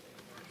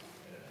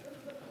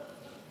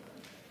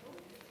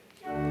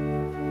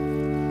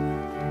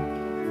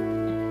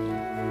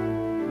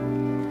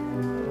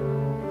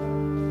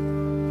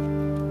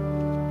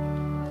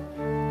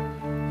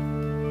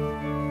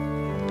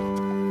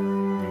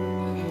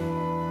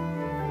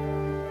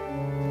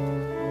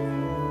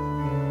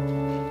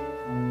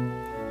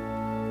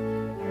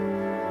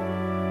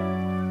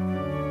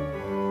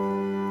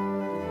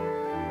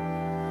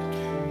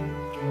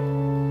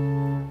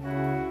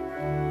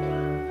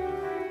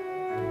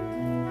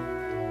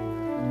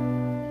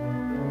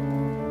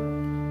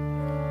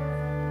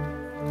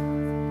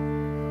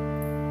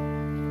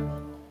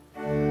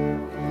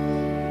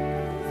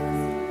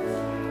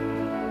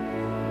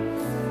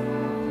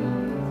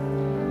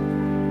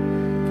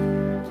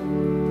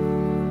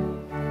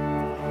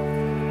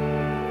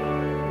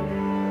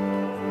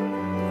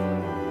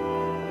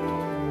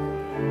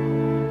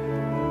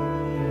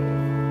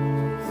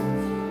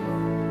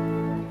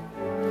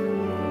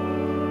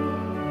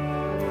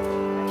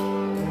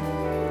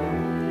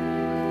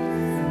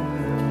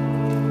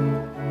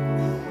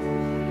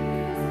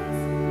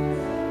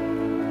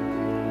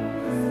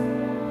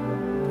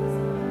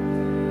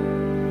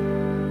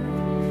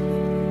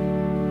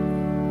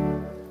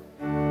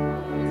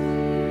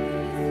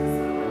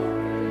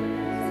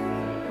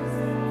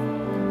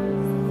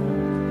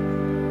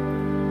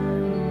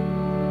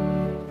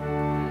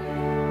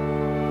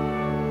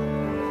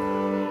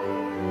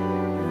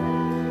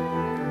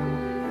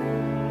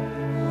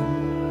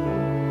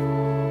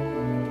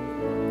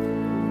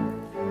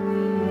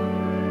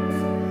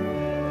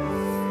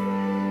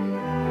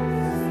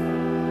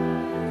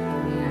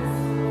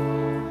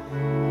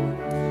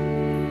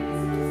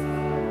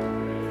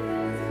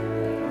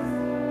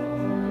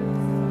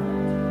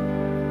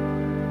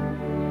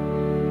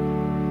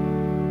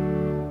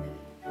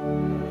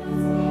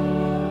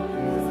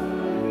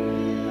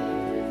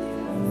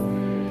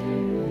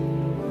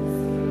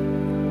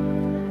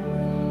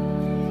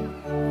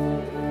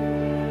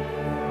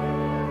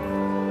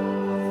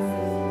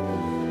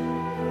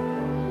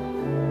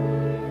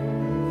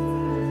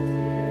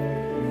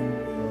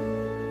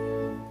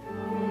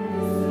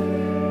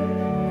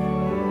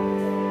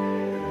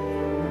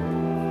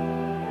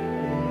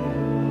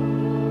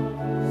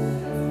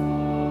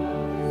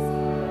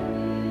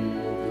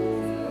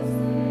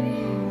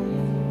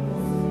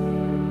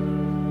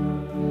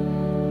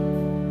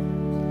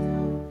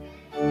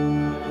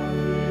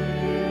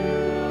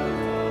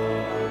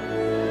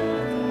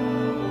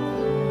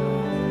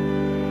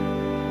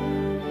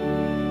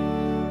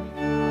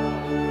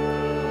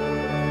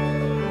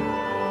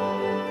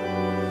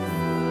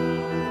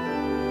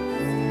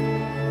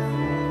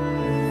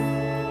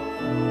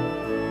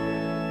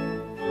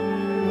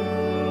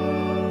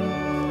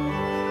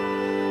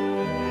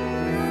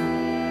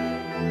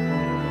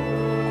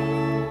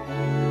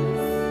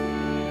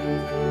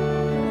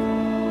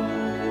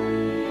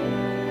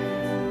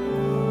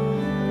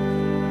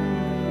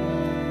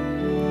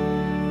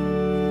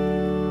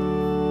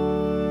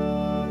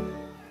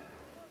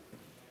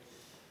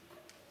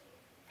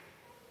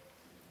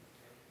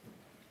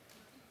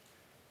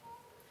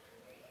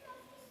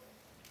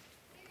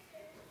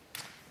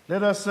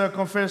 Let us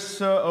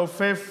confess our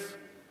faith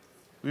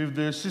with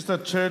the Sister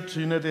Church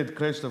United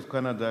Christ of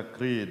Canada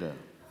Creed.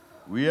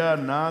 We are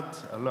not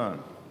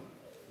alone.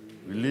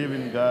 We live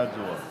in God's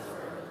word.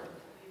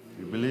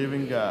 We believe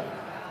in God,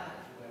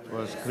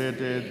 was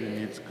created in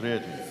its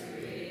creator,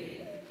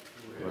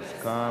 was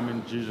come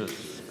in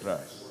Jesus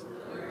Christ,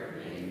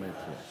 and made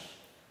flesh,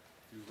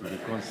 to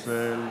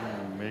reconcile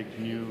and make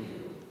new,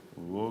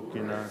 work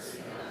in us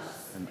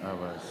and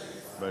others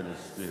by the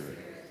Spirit.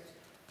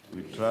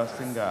 We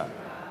trust in God.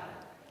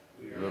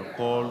 We are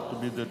called to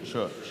be the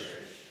church,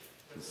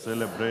 to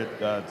celebrate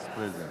God's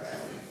presence,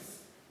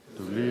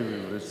 to live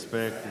with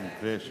respect in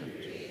creation,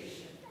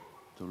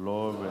 to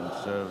love and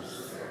serve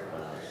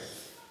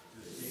others,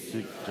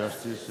 seek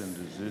justice and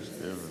resist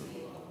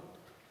evil,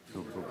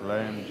 to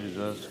proclaim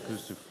Jesus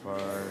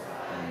crucified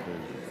and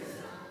risen,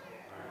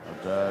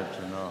 a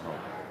judge in our hope,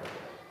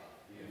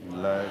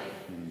 in life,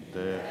 in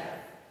death,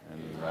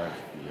 and life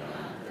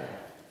beyond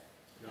death.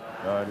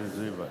 God is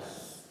with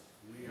us.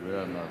 We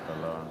are not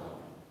alone.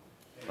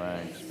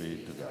 Thanks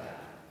be to God.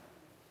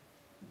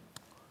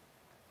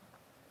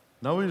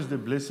 Now is the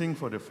blessing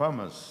for the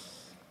farmers.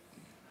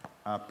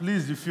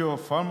 Please, if you're a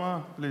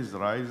farmer, please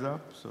rise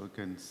up so you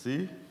can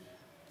see.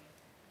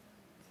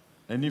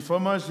 Any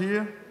farmers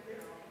here?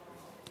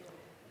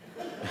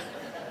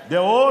 They're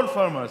all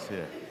farmers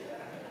here.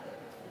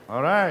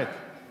 All right.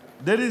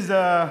 There is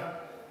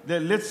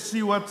let's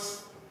see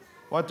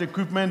what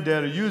equipment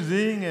they're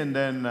using, and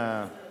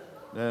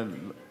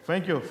then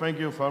thank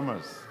you,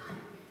 farmers.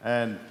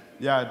 And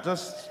yeah,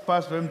 just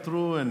pass them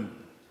through and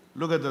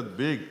look at that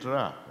big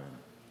truck, and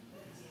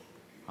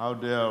how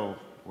they are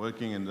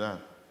working in that.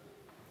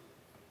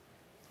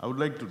 I would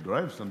like to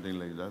drive something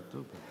like that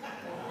too.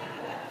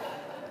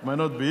 Might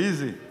not be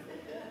easy.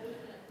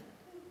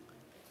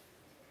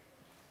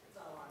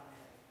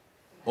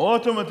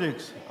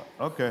 Automatics.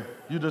 Okay.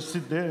 You just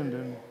sit there and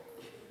then,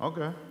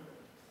 okay.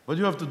 But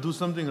you have to do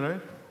something,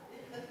 right?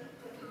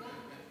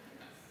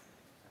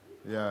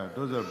 Yeah,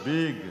 those are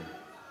big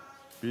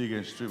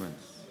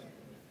instruments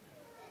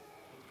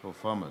for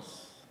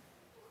farmers.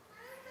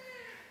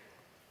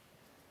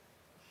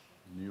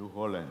 New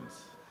Holland.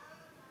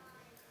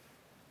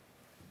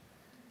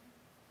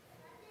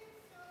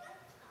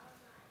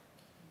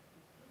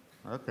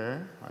 Okay,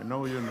 I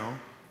know you know.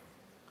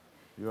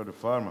 You're the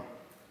farmer.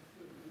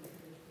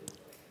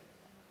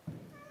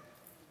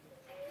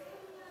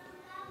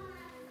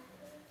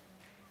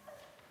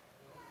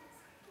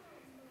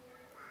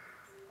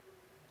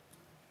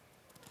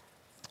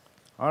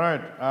 All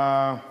right.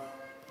 I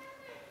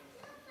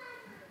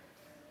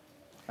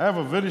have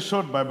a very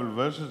short Bible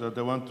verse that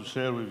I want to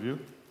share with you.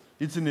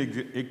 It's in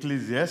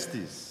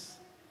Ecclesiastes,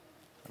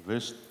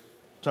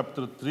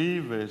 chapter 3,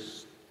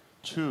 verse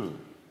 2.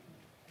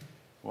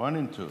 1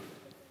 and 2.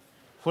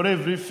 For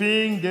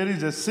everything there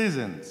is a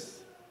season,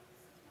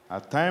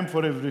 a time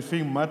for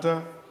everything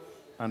matter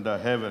under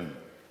heaven,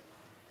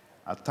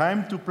 a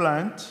time to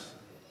plant,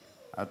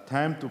 a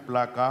time to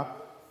pluck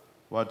up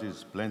what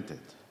is planted.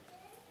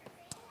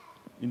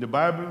 In the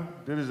Bible,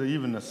 there is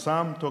even a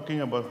psalm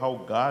talking about how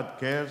God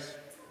cares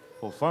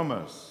for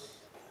farmers.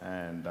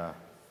 And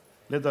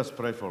let us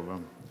pray for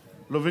them.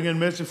 Loving and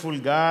merciful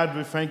God,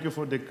 we thank you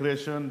for the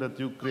creation that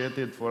you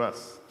created for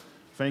us.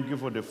 Thank you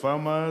for the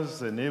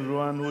farmers and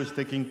everyone who is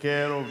taking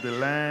care of the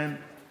land,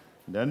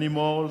 the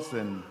animals,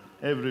 and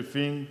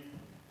everything.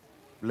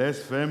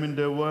 Bless them in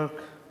their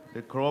work,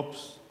 the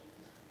crops.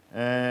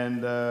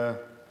 And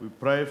we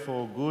pray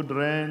for good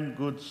rain,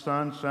 good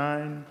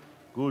sunshine,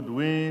 good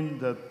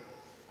wind, that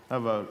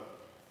have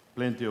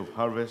plenty of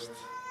harvest,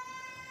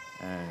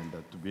 and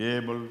to be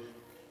able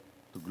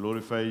to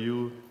glorify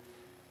you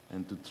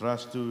and to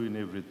trust you in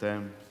every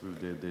time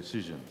with their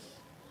decisions.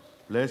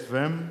 Bless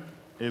them,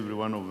 every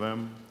one of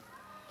them,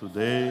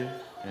 today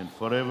and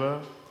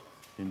forever.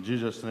 In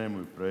Jesus' name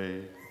we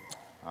pray.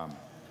 Amen.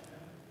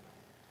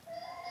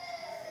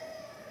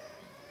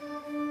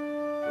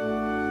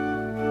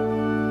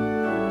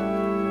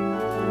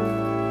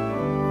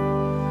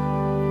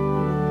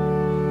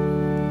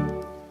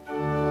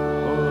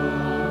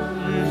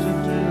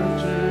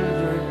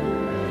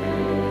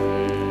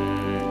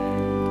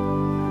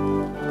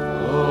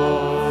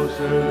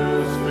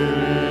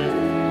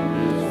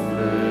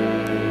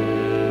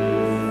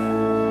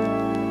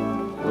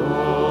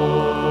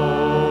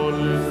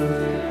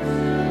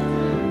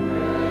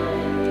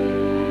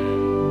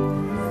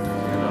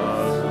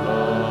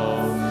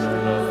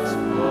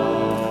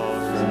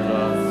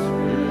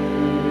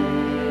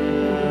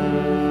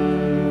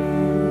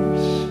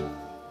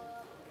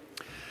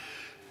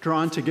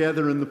 Drawn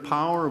together in the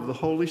power of the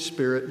Holy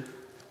Spirit,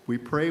 we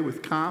pray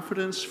with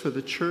confidence for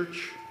the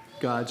church,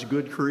 God's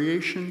good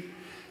creation,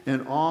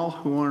 and all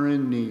who are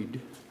in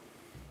need.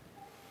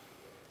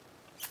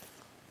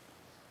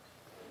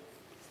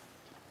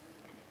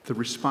 The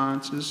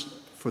responses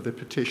for the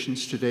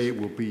petitions today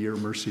will be, "Your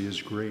mercy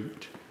is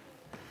great."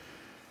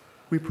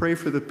 We pray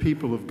for the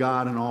people of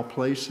God in all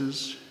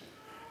places.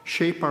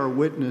 Shape our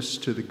witness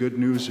to the good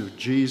news of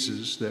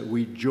Jesus, that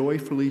we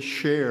joyfully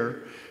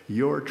share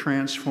your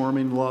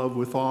transforming love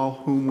with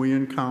all whom we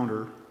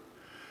encounter.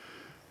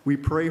 We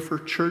pray for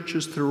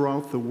churches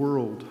throughout the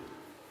world.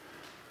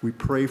 We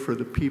pray for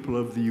the people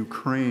of the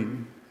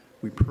Ukraine.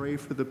 We pray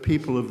for the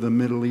people of the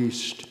Middle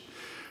East,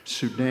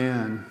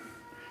 Sudan,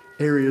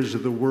 areas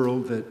of the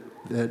world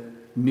that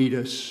need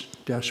us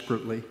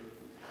desperately.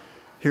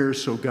 Hear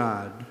us, O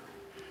God.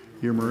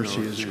 Your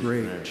mercy is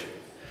great.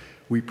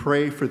 We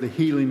pray for the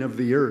healing of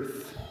the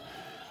earth.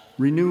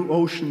 Renew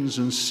oceans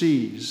and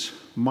seas,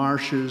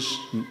 marshes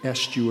and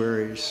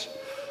estuaries.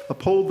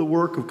 Uphold the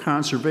work of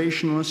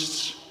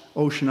conservationists,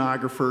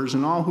 oceanographers,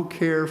 and all who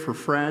care for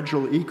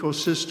fragile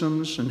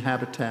ecosystems and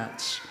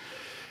habitats.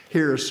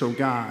 Hear us, O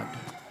God.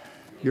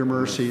 Your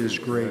mercy is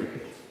great.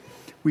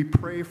 We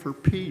pray for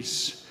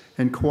peace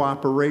and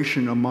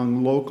cooperation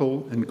among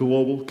local and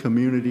global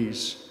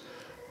communities.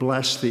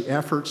 Bless the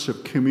efforts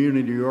of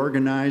community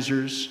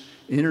organizers,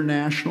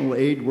 international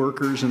aid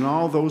workers, and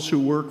all those who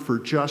work for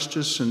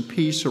justice and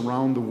peace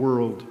around the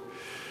world.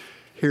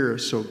 Hear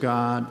us, O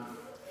God.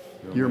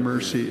 Your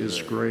mercy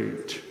is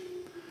great.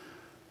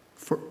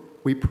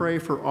 We pray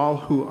for all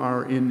who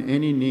are in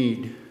any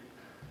need,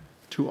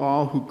 to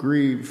all who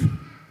grieve,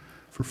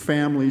 for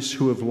families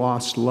who have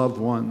lost loved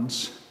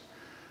ones,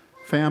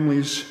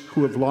 families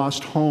who have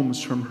lost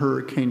homes from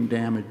hurricane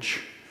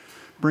damage.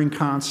 Bring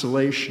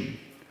consolation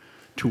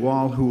to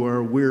all who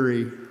are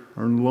weary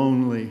or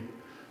lonely.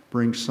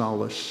 Bring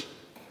solace.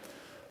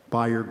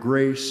 By your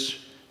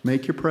grace,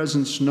 make your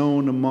presence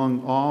known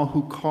among all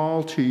who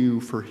call to you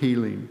for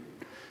healing,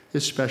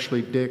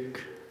 especially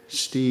Dick,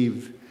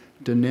 Steve,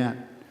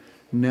 Danette,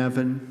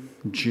 Nevin,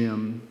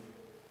 Jim,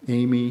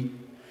 Amy,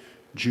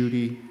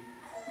 Judy,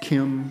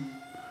 Kim,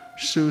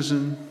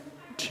 Susan,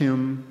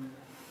 Tim,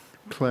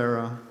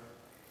 Clara,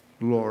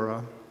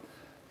 Laura,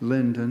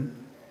 Lyndon,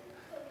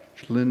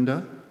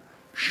 Linda,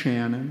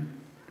 Shannon,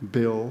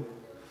 Bill,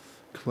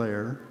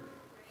 Claire,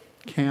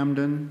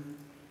 Camden,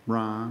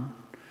 Ron,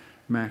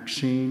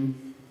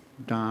 Maxine,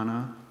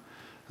 Donna,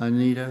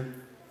 Anita,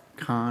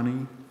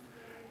 Connie,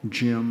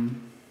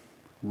 Jim,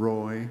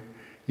 Roy,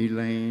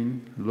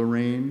 Elaine,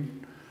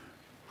 Lorraine,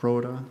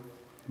 Rhoda,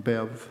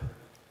 Bev,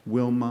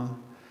 Wilma,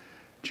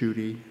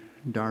 Judy,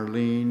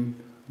 Darlene,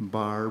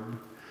 Barb,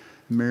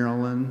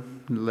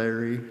 Marilyn,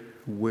 Larry,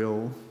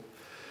 Will,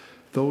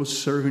 those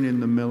serving in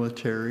the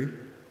military,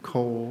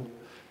 Cole,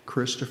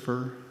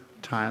 Christopher,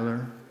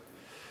 Tyler,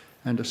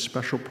 and a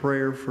special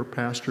prayer for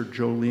Pastor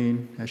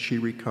Jolene as she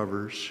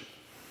recovers.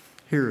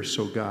 Hear us,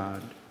 O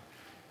God.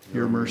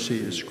 Your mercy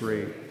is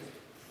great.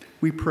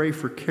 We pray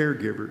for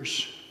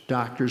caregivers,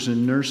 doctors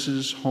and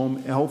nurses,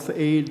 home health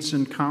aides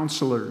and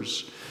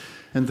counselors,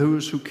 and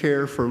those who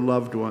care for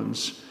loved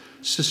ones.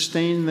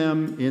 Sustain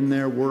them in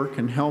their work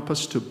and help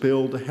us to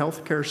build a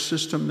healthcare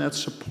system that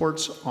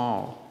supports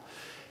all.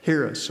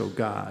 Hear us, O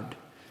God.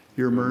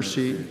 Your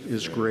mercy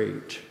is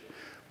great.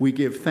 We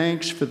give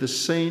thanks for the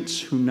saints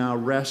who now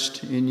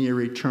rest in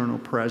your eternal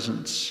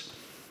presence.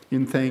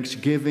 In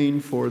thanksgiving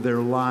for their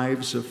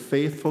lives of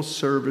faithful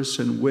service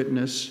and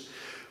witness,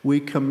 we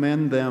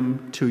commend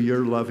them to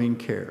your loving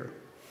care.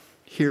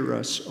 Hear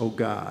us, O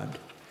God.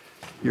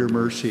 Your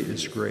mercy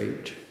is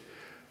great.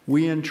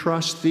 We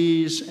entrust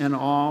these and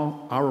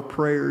all our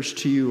prayers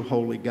to you,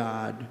 Holy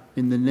God,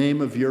 in the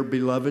name of your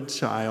beloved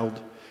child,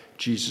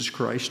 Jesus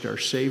Christ, our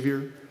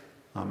Savior.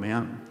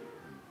 Amen.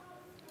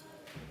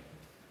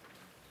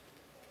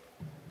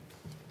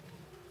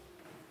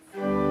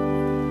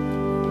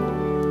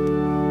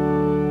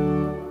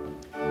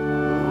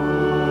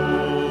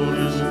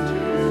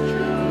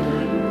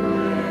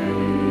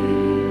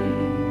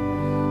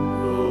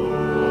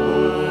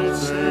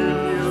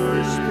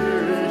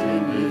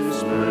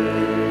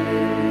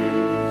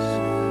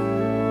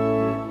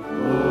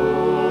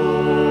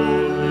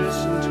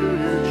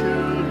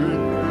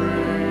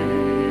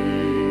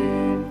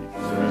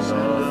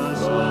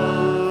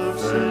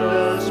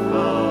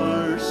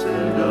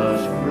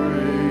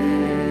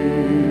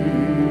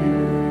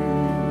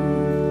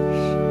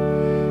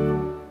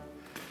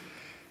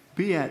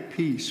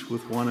 Peace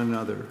with one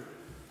another.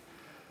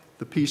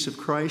 The peace of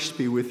Christ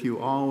be with you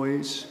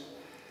always.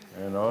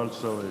 And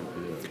also with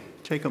you.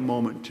 Take a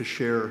moment to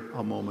share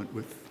a moment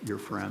with your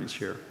friends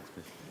here.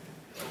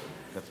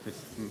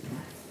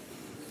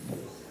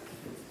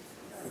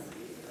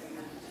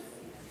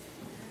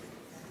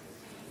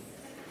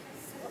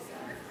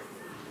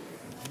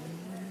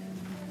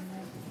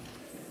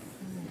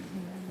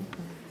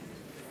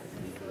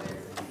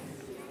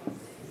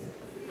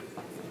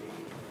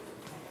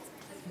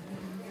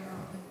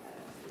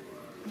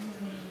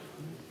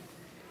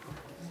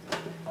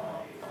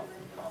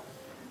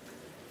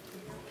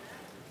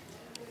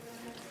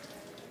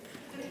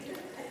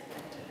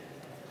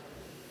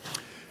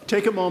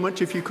 Take a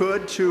moment, if you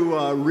could,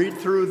 to read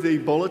through the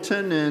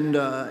bulletin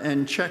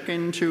and check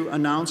into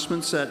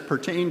announcements that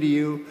pertain to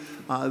you.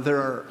 There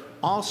are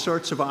all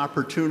sorts of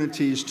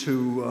opportunities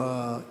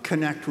to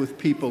connect with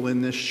people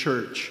in this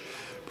church.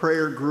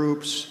 Prayer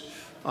groups,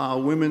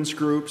 women's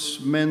groups,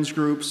 men's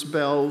groups,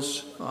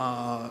 bells,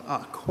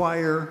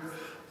 choir,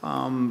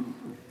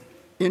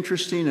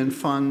 interesting and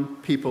fun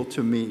people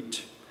to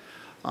meet.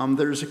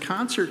 There's a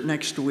concert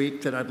next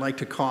week that I'd like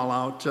to call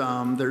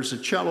out. There's a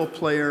cello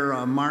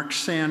player, Mark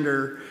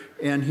Sander,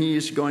 and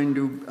he's going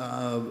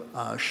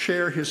to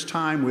share his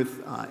time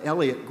with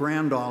Elliot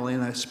Grandall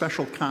in a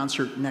special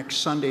concert next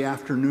Sunday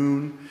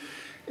afternoon.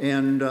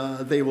 And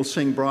they will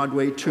sing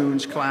Broadway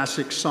tunes,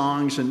 classic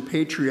songs, and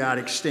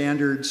patriotic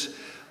standards.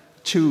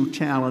 Two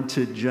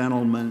talented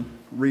gentlemen,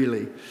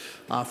 really.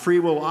 Free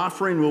will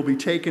offering will be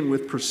taken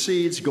with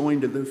proceeds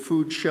going to the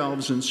food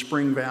shelves in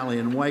Spring Valley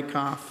and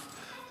Wyckoff.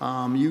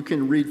 You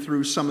can read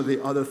through some of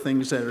the other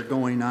things that are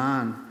going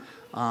on.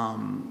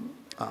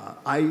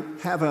 I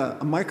have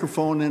a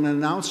microphone and an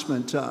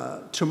announcement.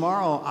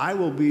 Tomorrow I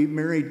will be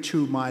married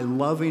to my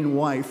loving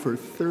wife for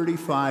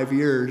 35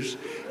 years,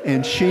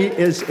 and she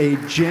is a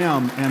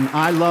gem, and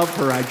I love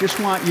her. I just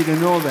want you to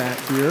know that,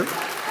 dear.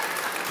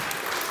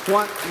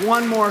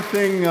 One more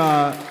thing,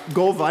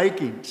 go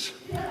Vikings.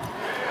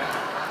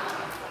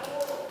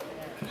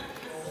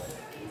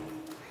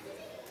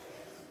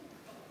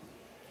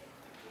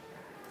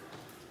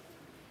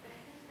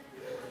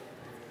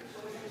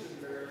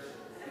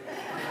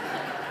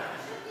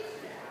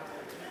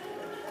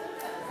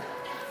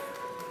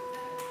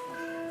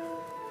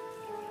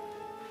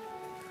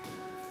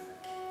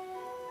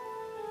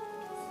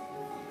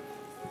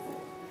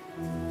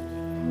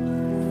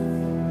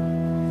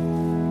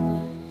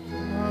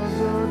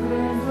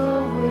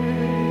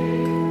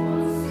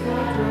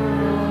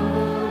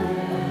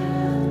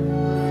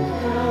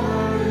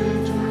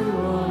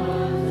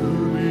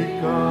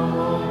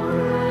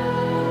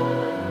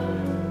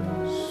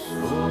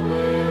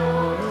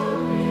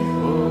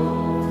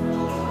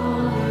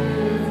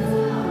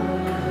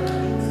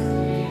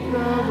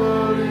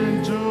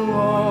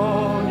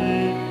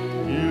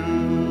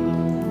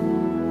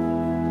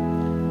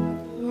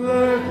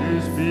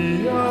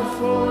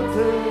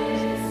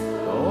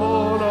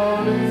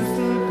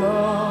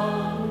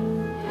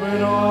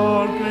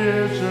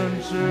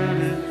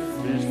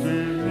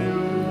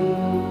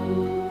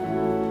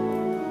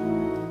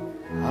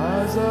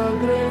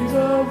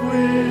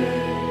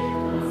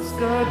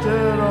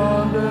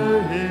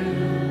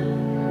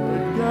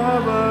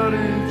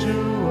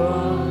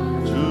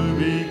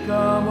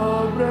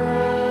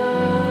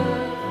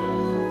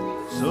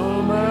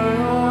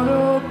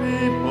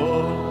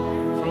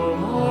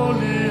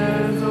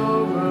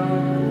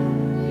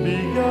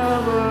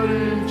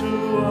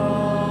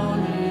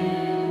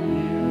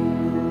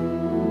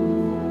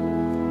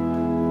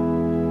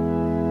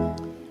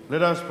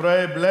 Let us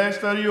pray.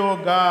 Blessed are you, O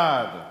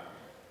God,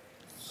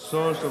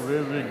 source of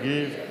every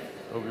gift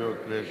of your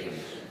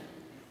creations.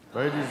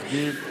 By this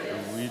gift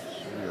of which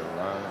we are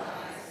alive,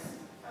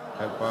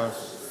 help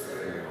us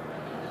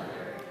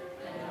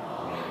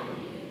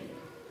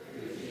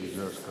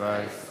Jesus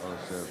Christ, our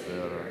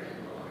Savior, our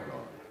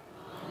Lord.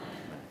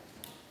 Amen.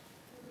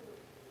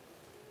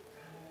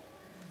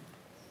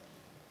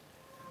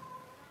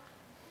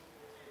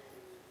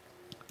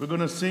 We're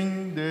going to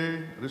sing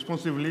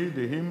responsively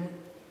the hymn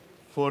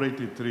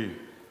 483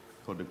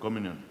 for the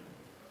communion.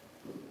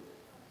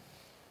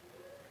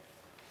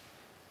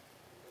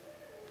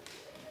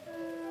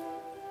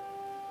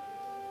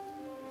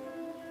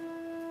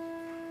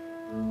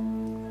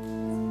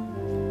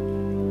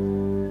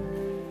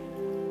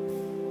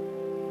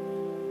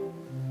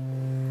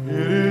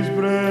 It is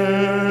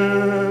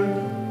bread,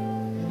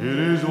 it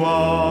is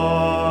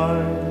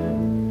wine.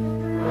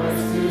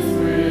 Christ is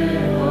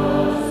with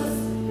us,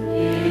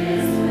 He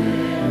is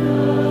with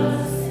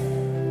us.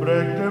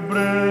 Break the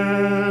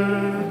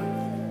bread,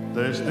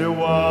 taste the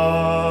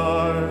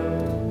wine.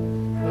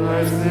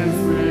 Christ is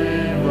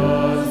with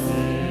us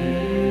here.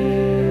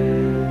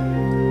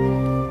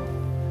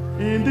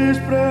 In this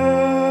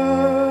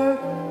bread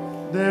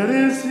there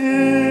is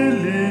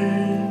healing.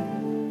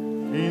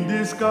 In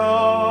this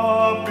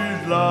cup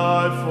is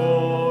life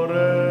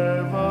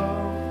forever.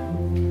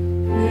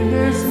 In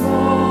this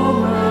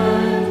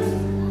moment,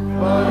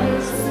 by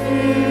His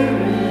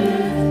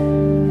Spirit,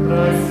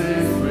 Christ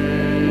is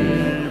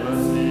with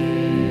us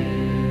here.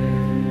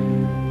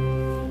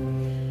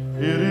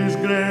 It is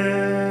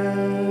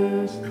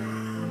grace,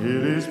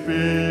 it is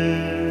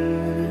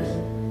peace.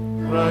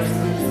 Christ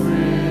is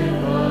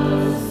with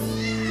us,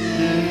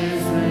 He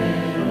is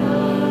with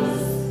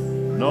us.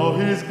 Know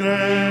His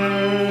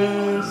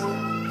grace,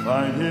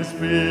 find His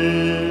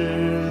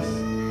peace.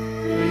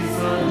 Peace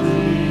on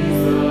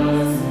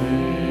Jesus'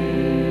 name.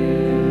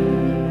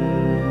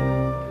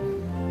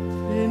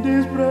 In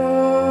this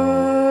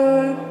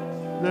bread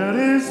there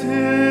is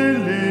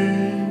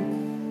healing.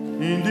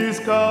 In this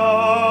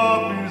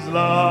cup is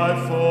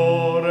life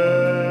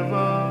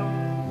forever.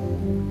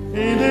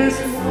 In this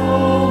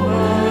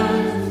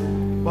moment,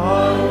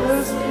 by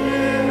the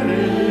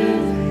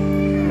Spirit,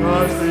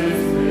 Christ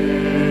is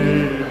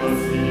with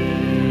us here.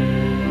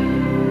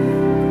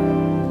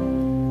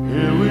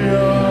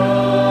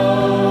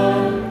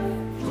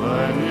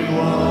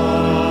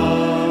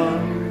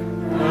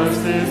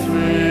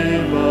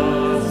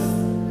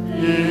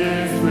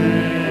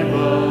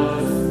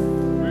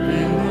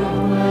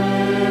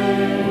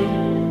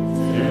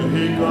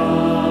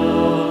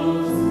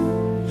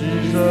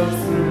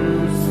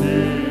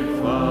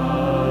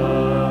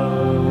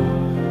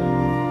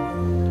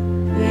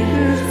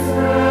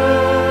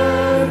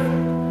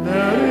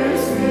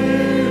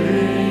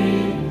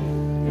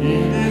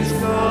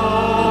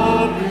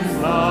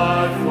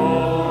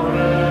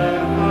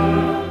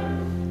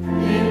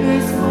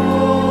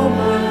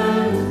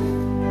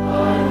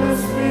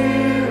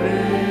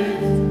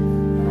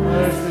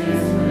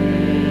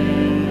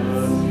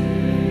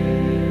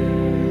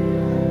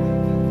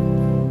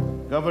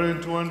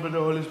 Joined by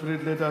the Holy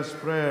Spirit, let us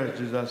pray as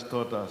Jesus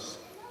taught us.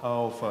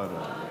 Our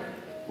Father,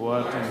 who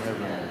art in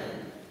heaven,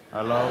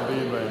 hallowed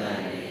be thy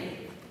name.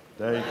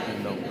 Thy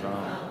kingdom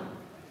come.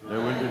 Thy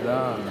will be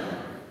done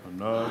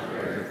on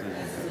earth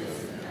as it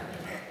is in heaven.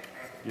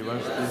 Give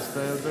us this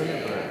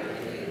day our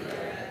daily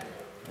bread,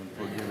 and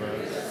forgive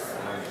us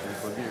as we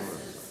forgive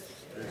us.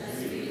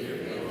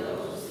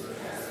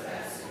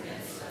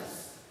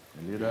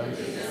 And lead us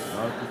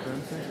not to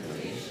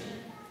temptation,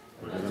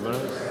 but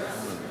deliver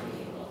us from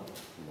evil.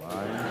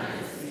 Thine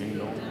is the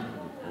kingdom,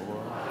 the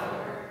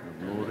power,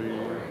 the glory,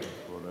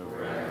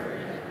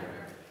 forever.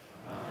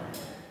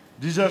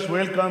 Jesus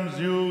welcomes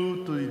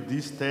you to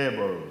this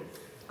table.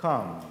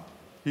 Come,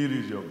 here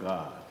is your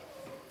God.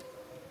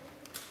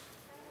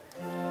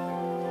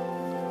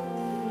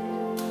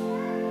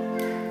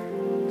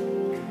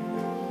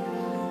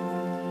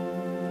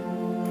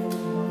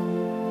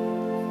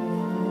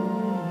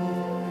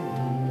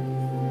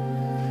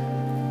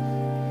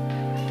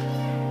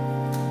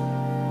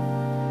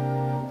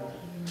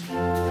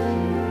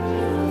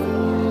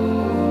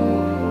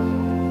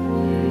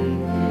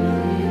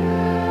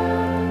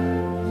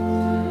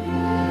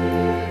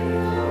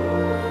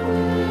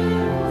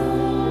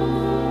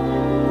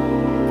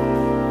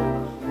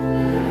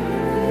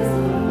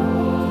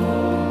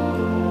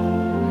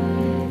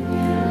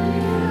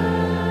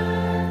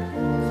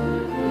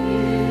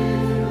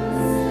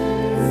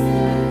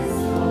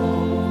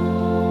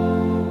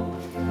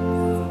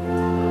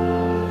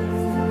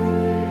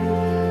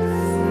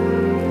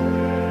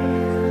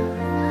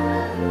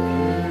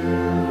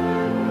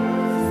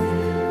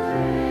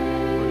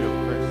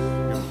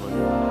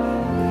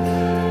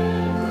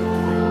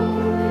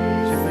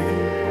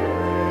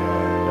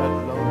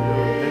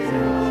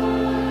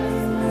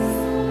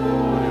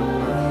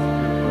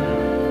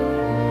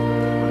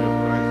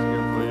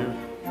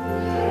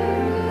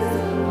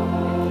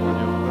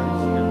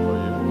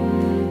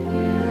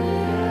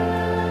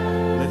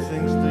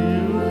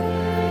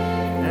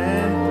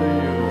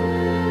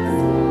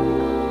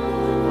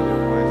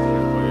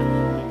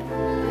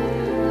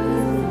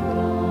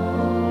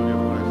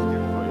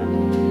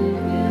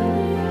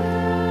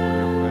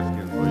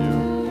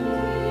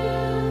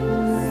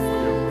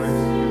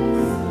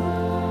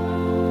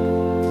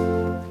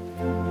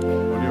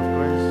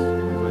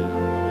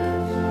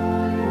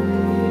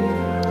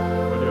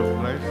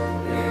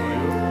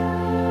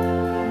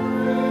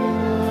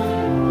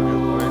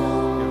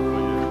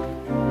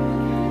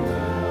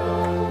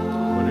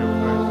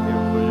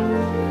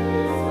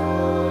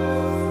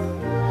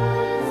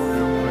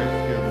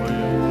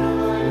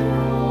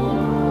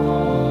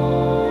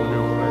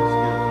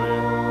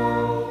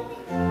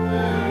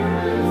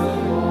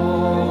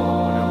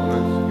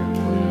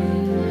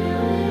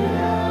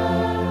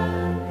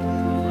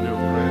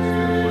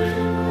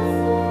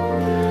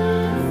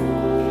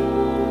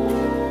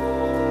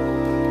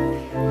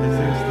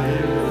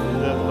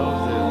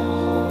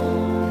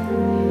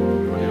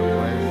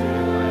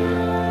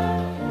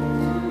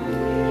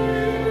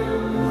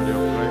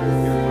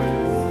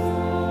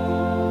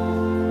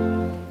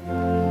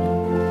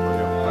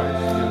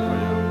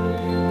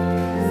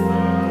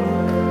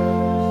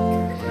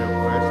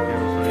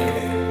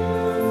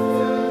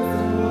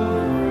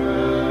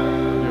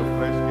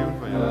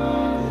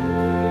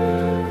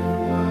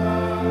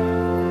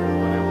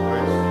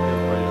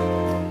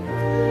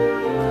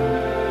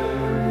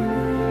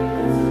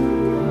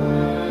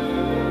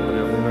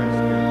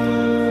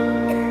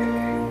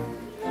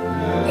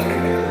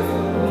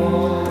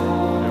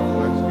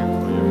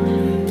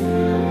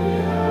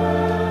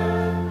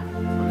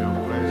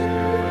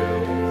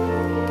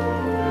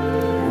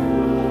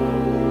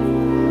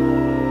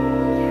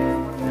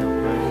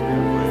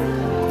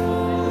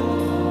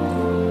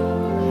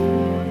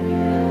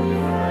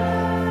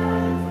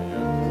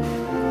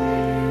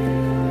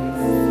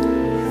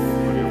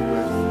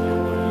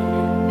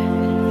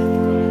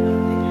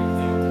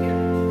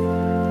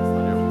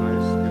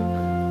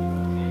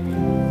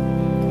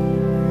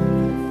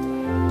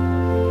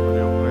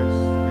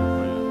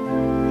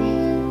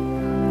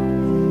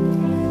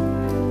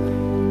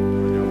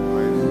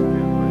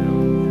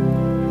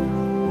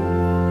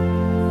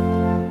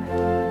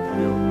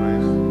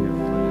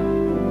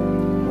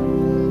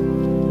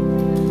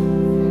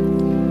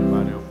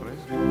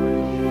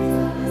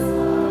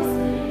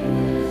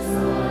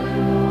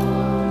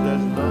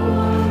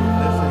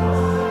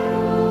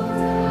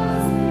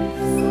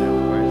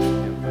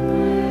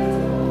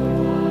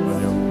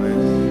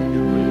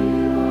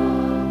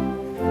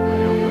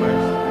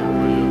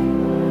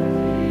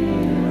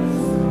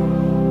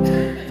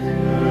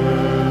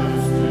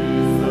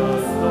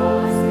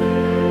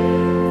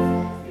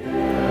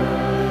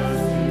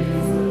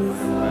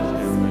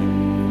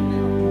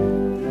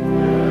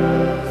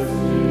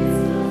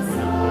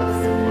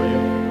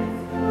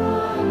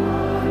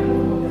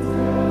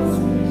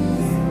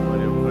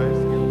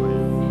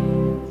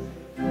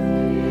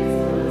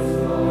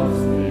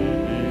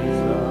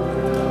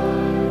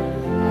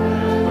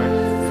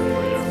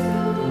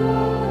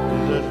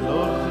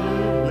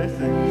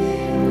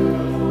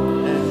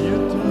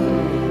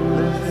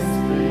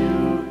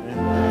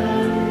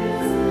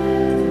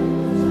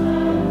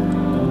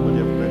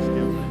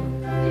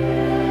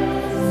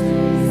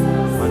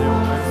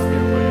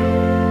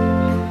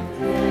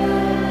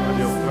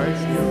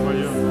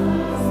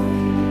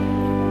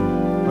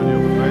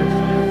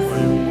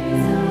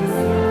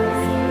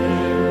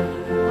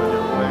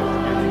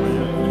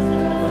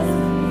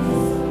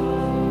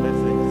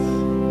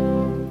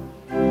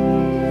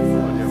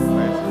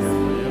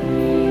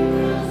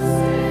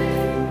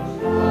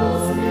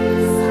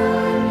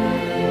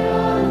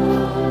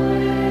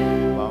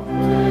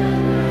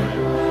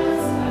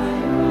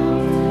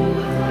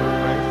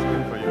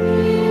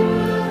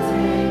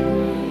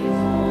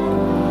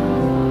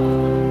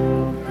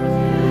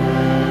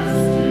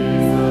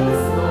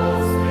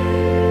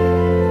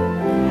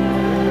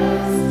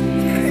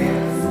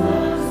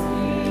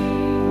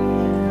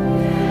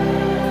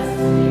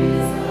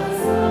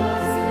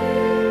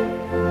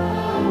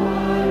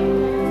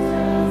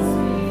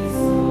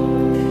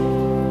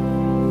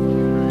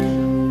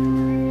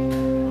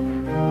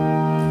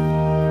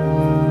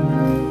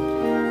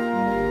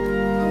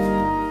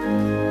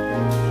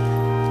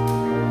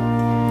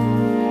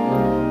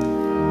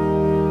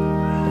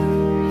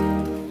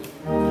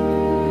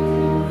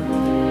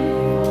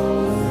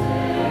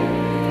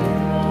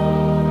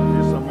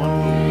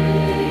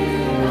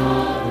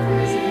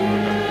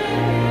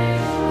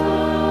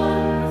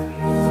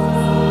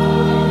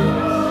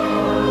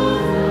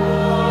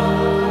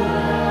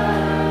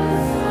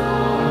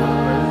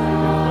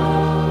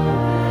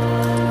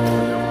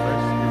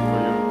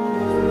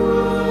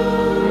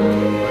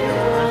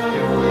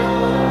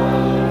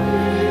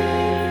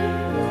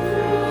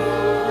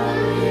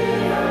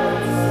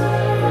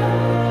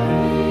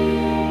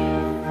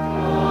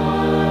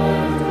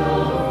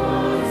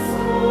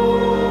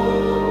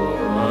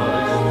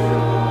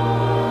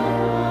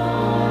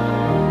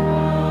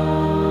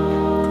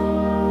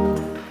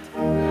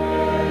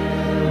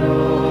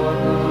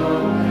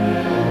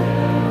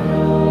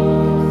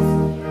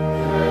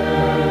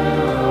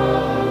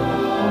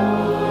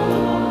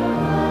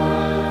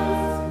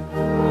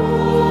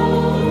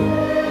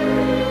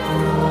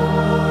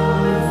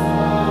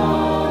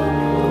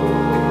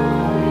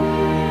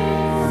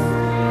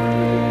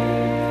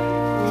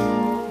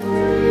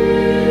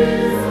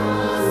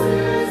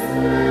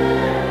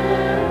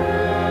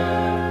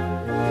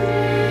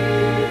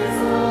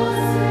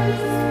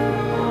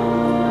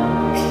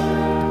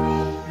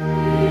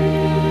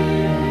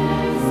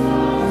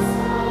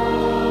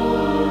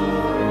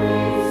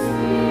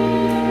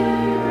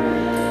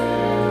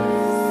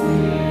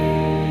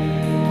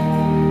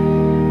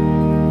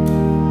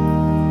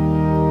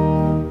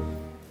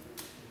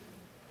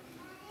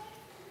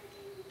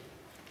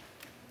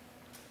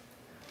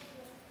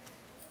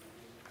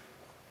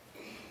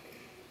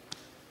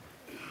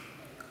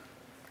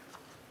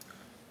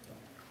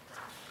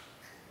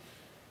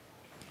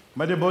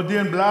 May the body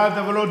and blood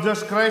of our Lord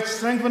Jesus Christ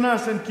strengthen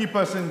us and keep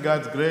us in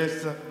God's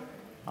grace.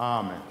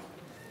 Amen.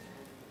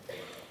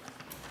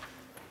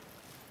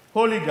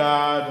 Holy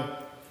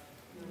God,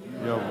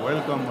 you have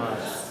welcomed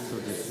us to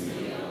this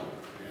meal.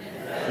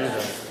 Feed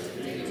us.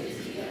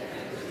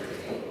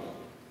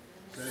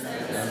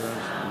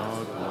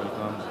 Lord,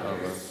 welcome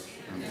others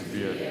and to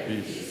be at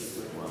peace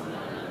with one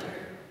another.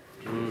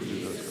 Through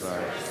Jesus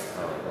Christ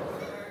our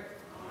Lord.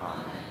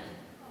 Amen.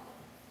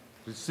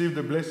 Receive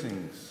the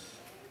blessings.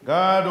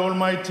 God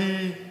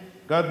Almighty,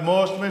 God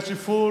most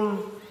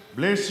merciful,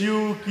 bless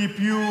you, keep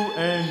you,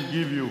 and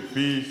give you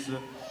peace.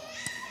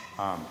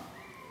 Amen.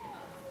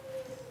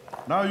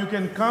 Now you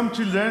can come,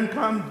 children,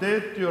 come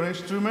take your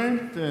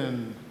instrument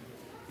and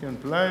you can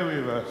play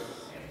with us.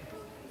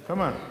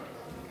 Come on.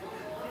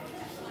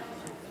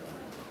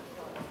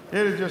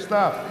 Here is your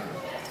stuff.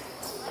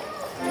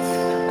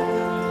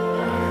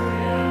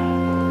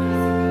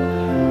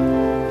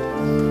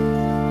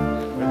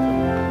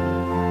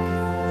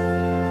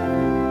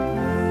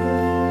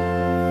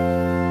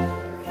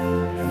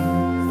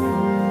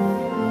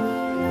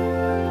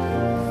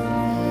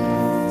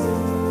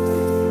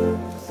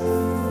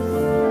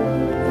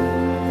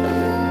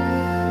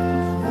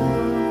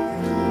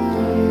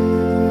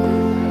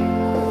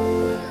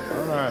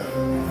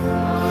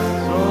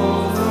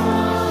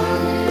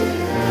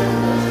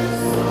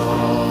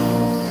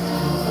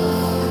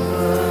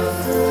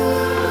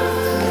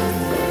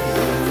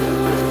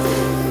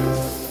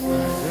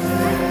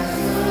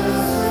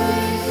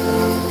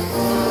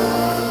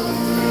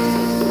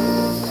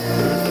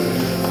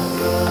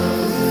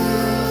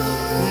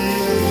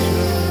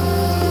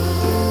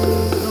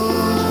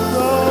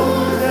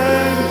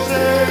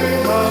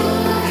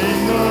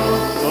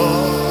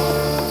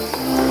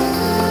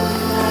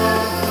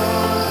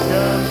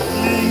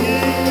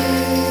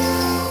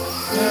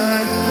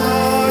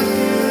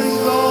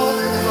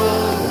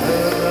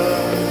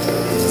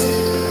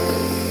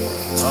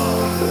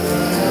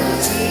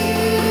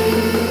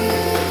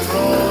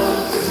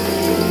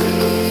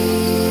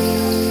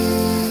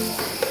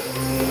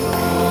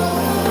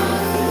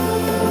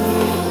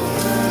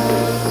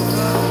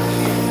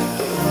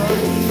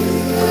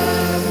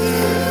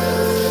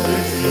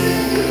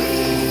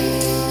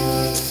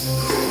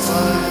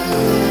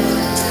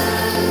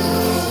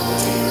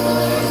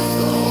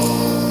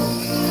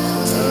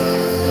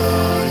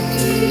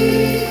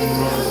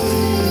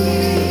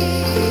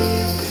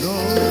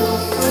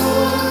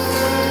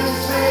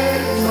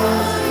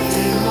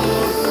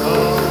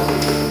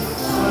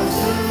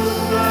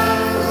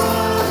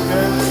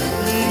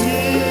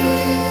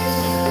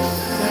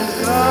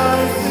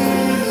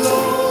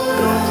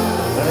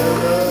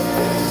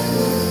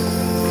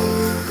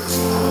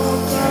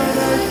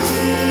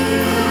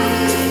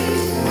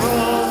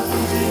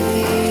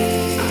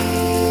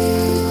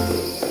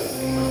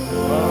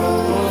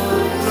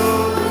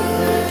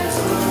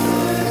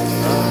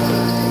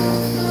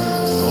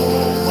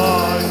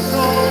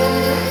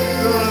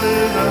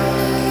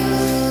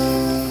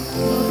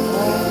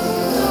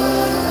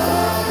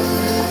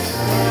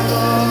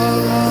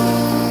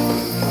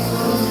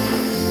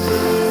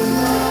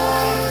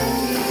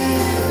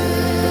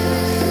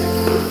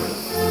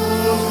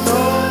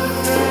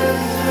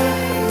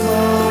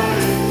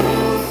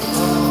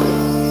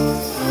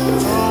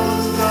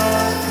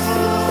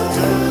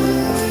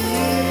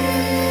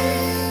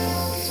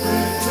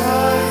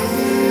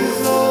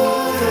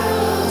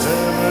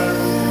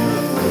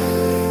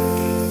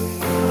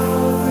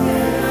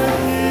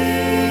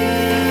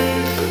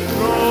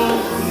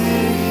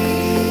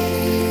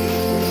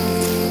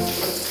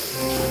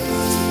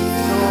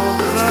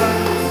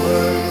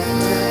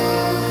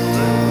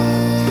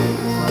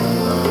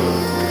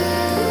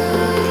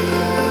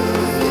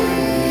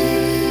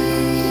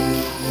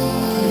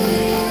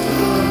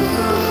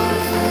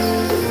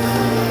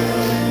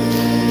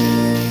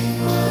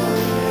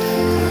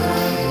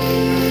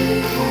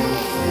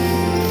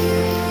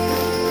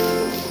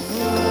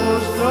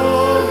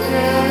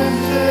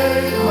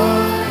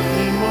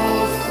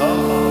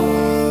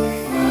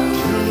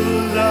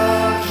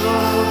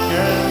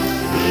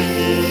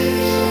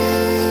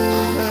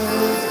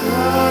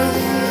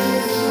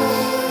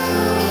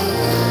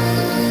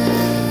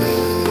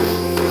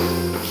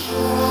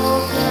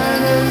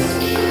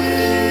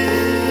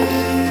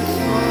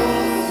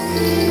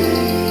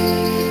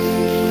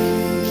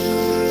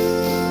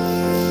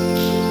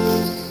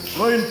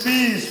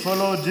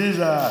 Follow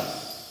Jesus.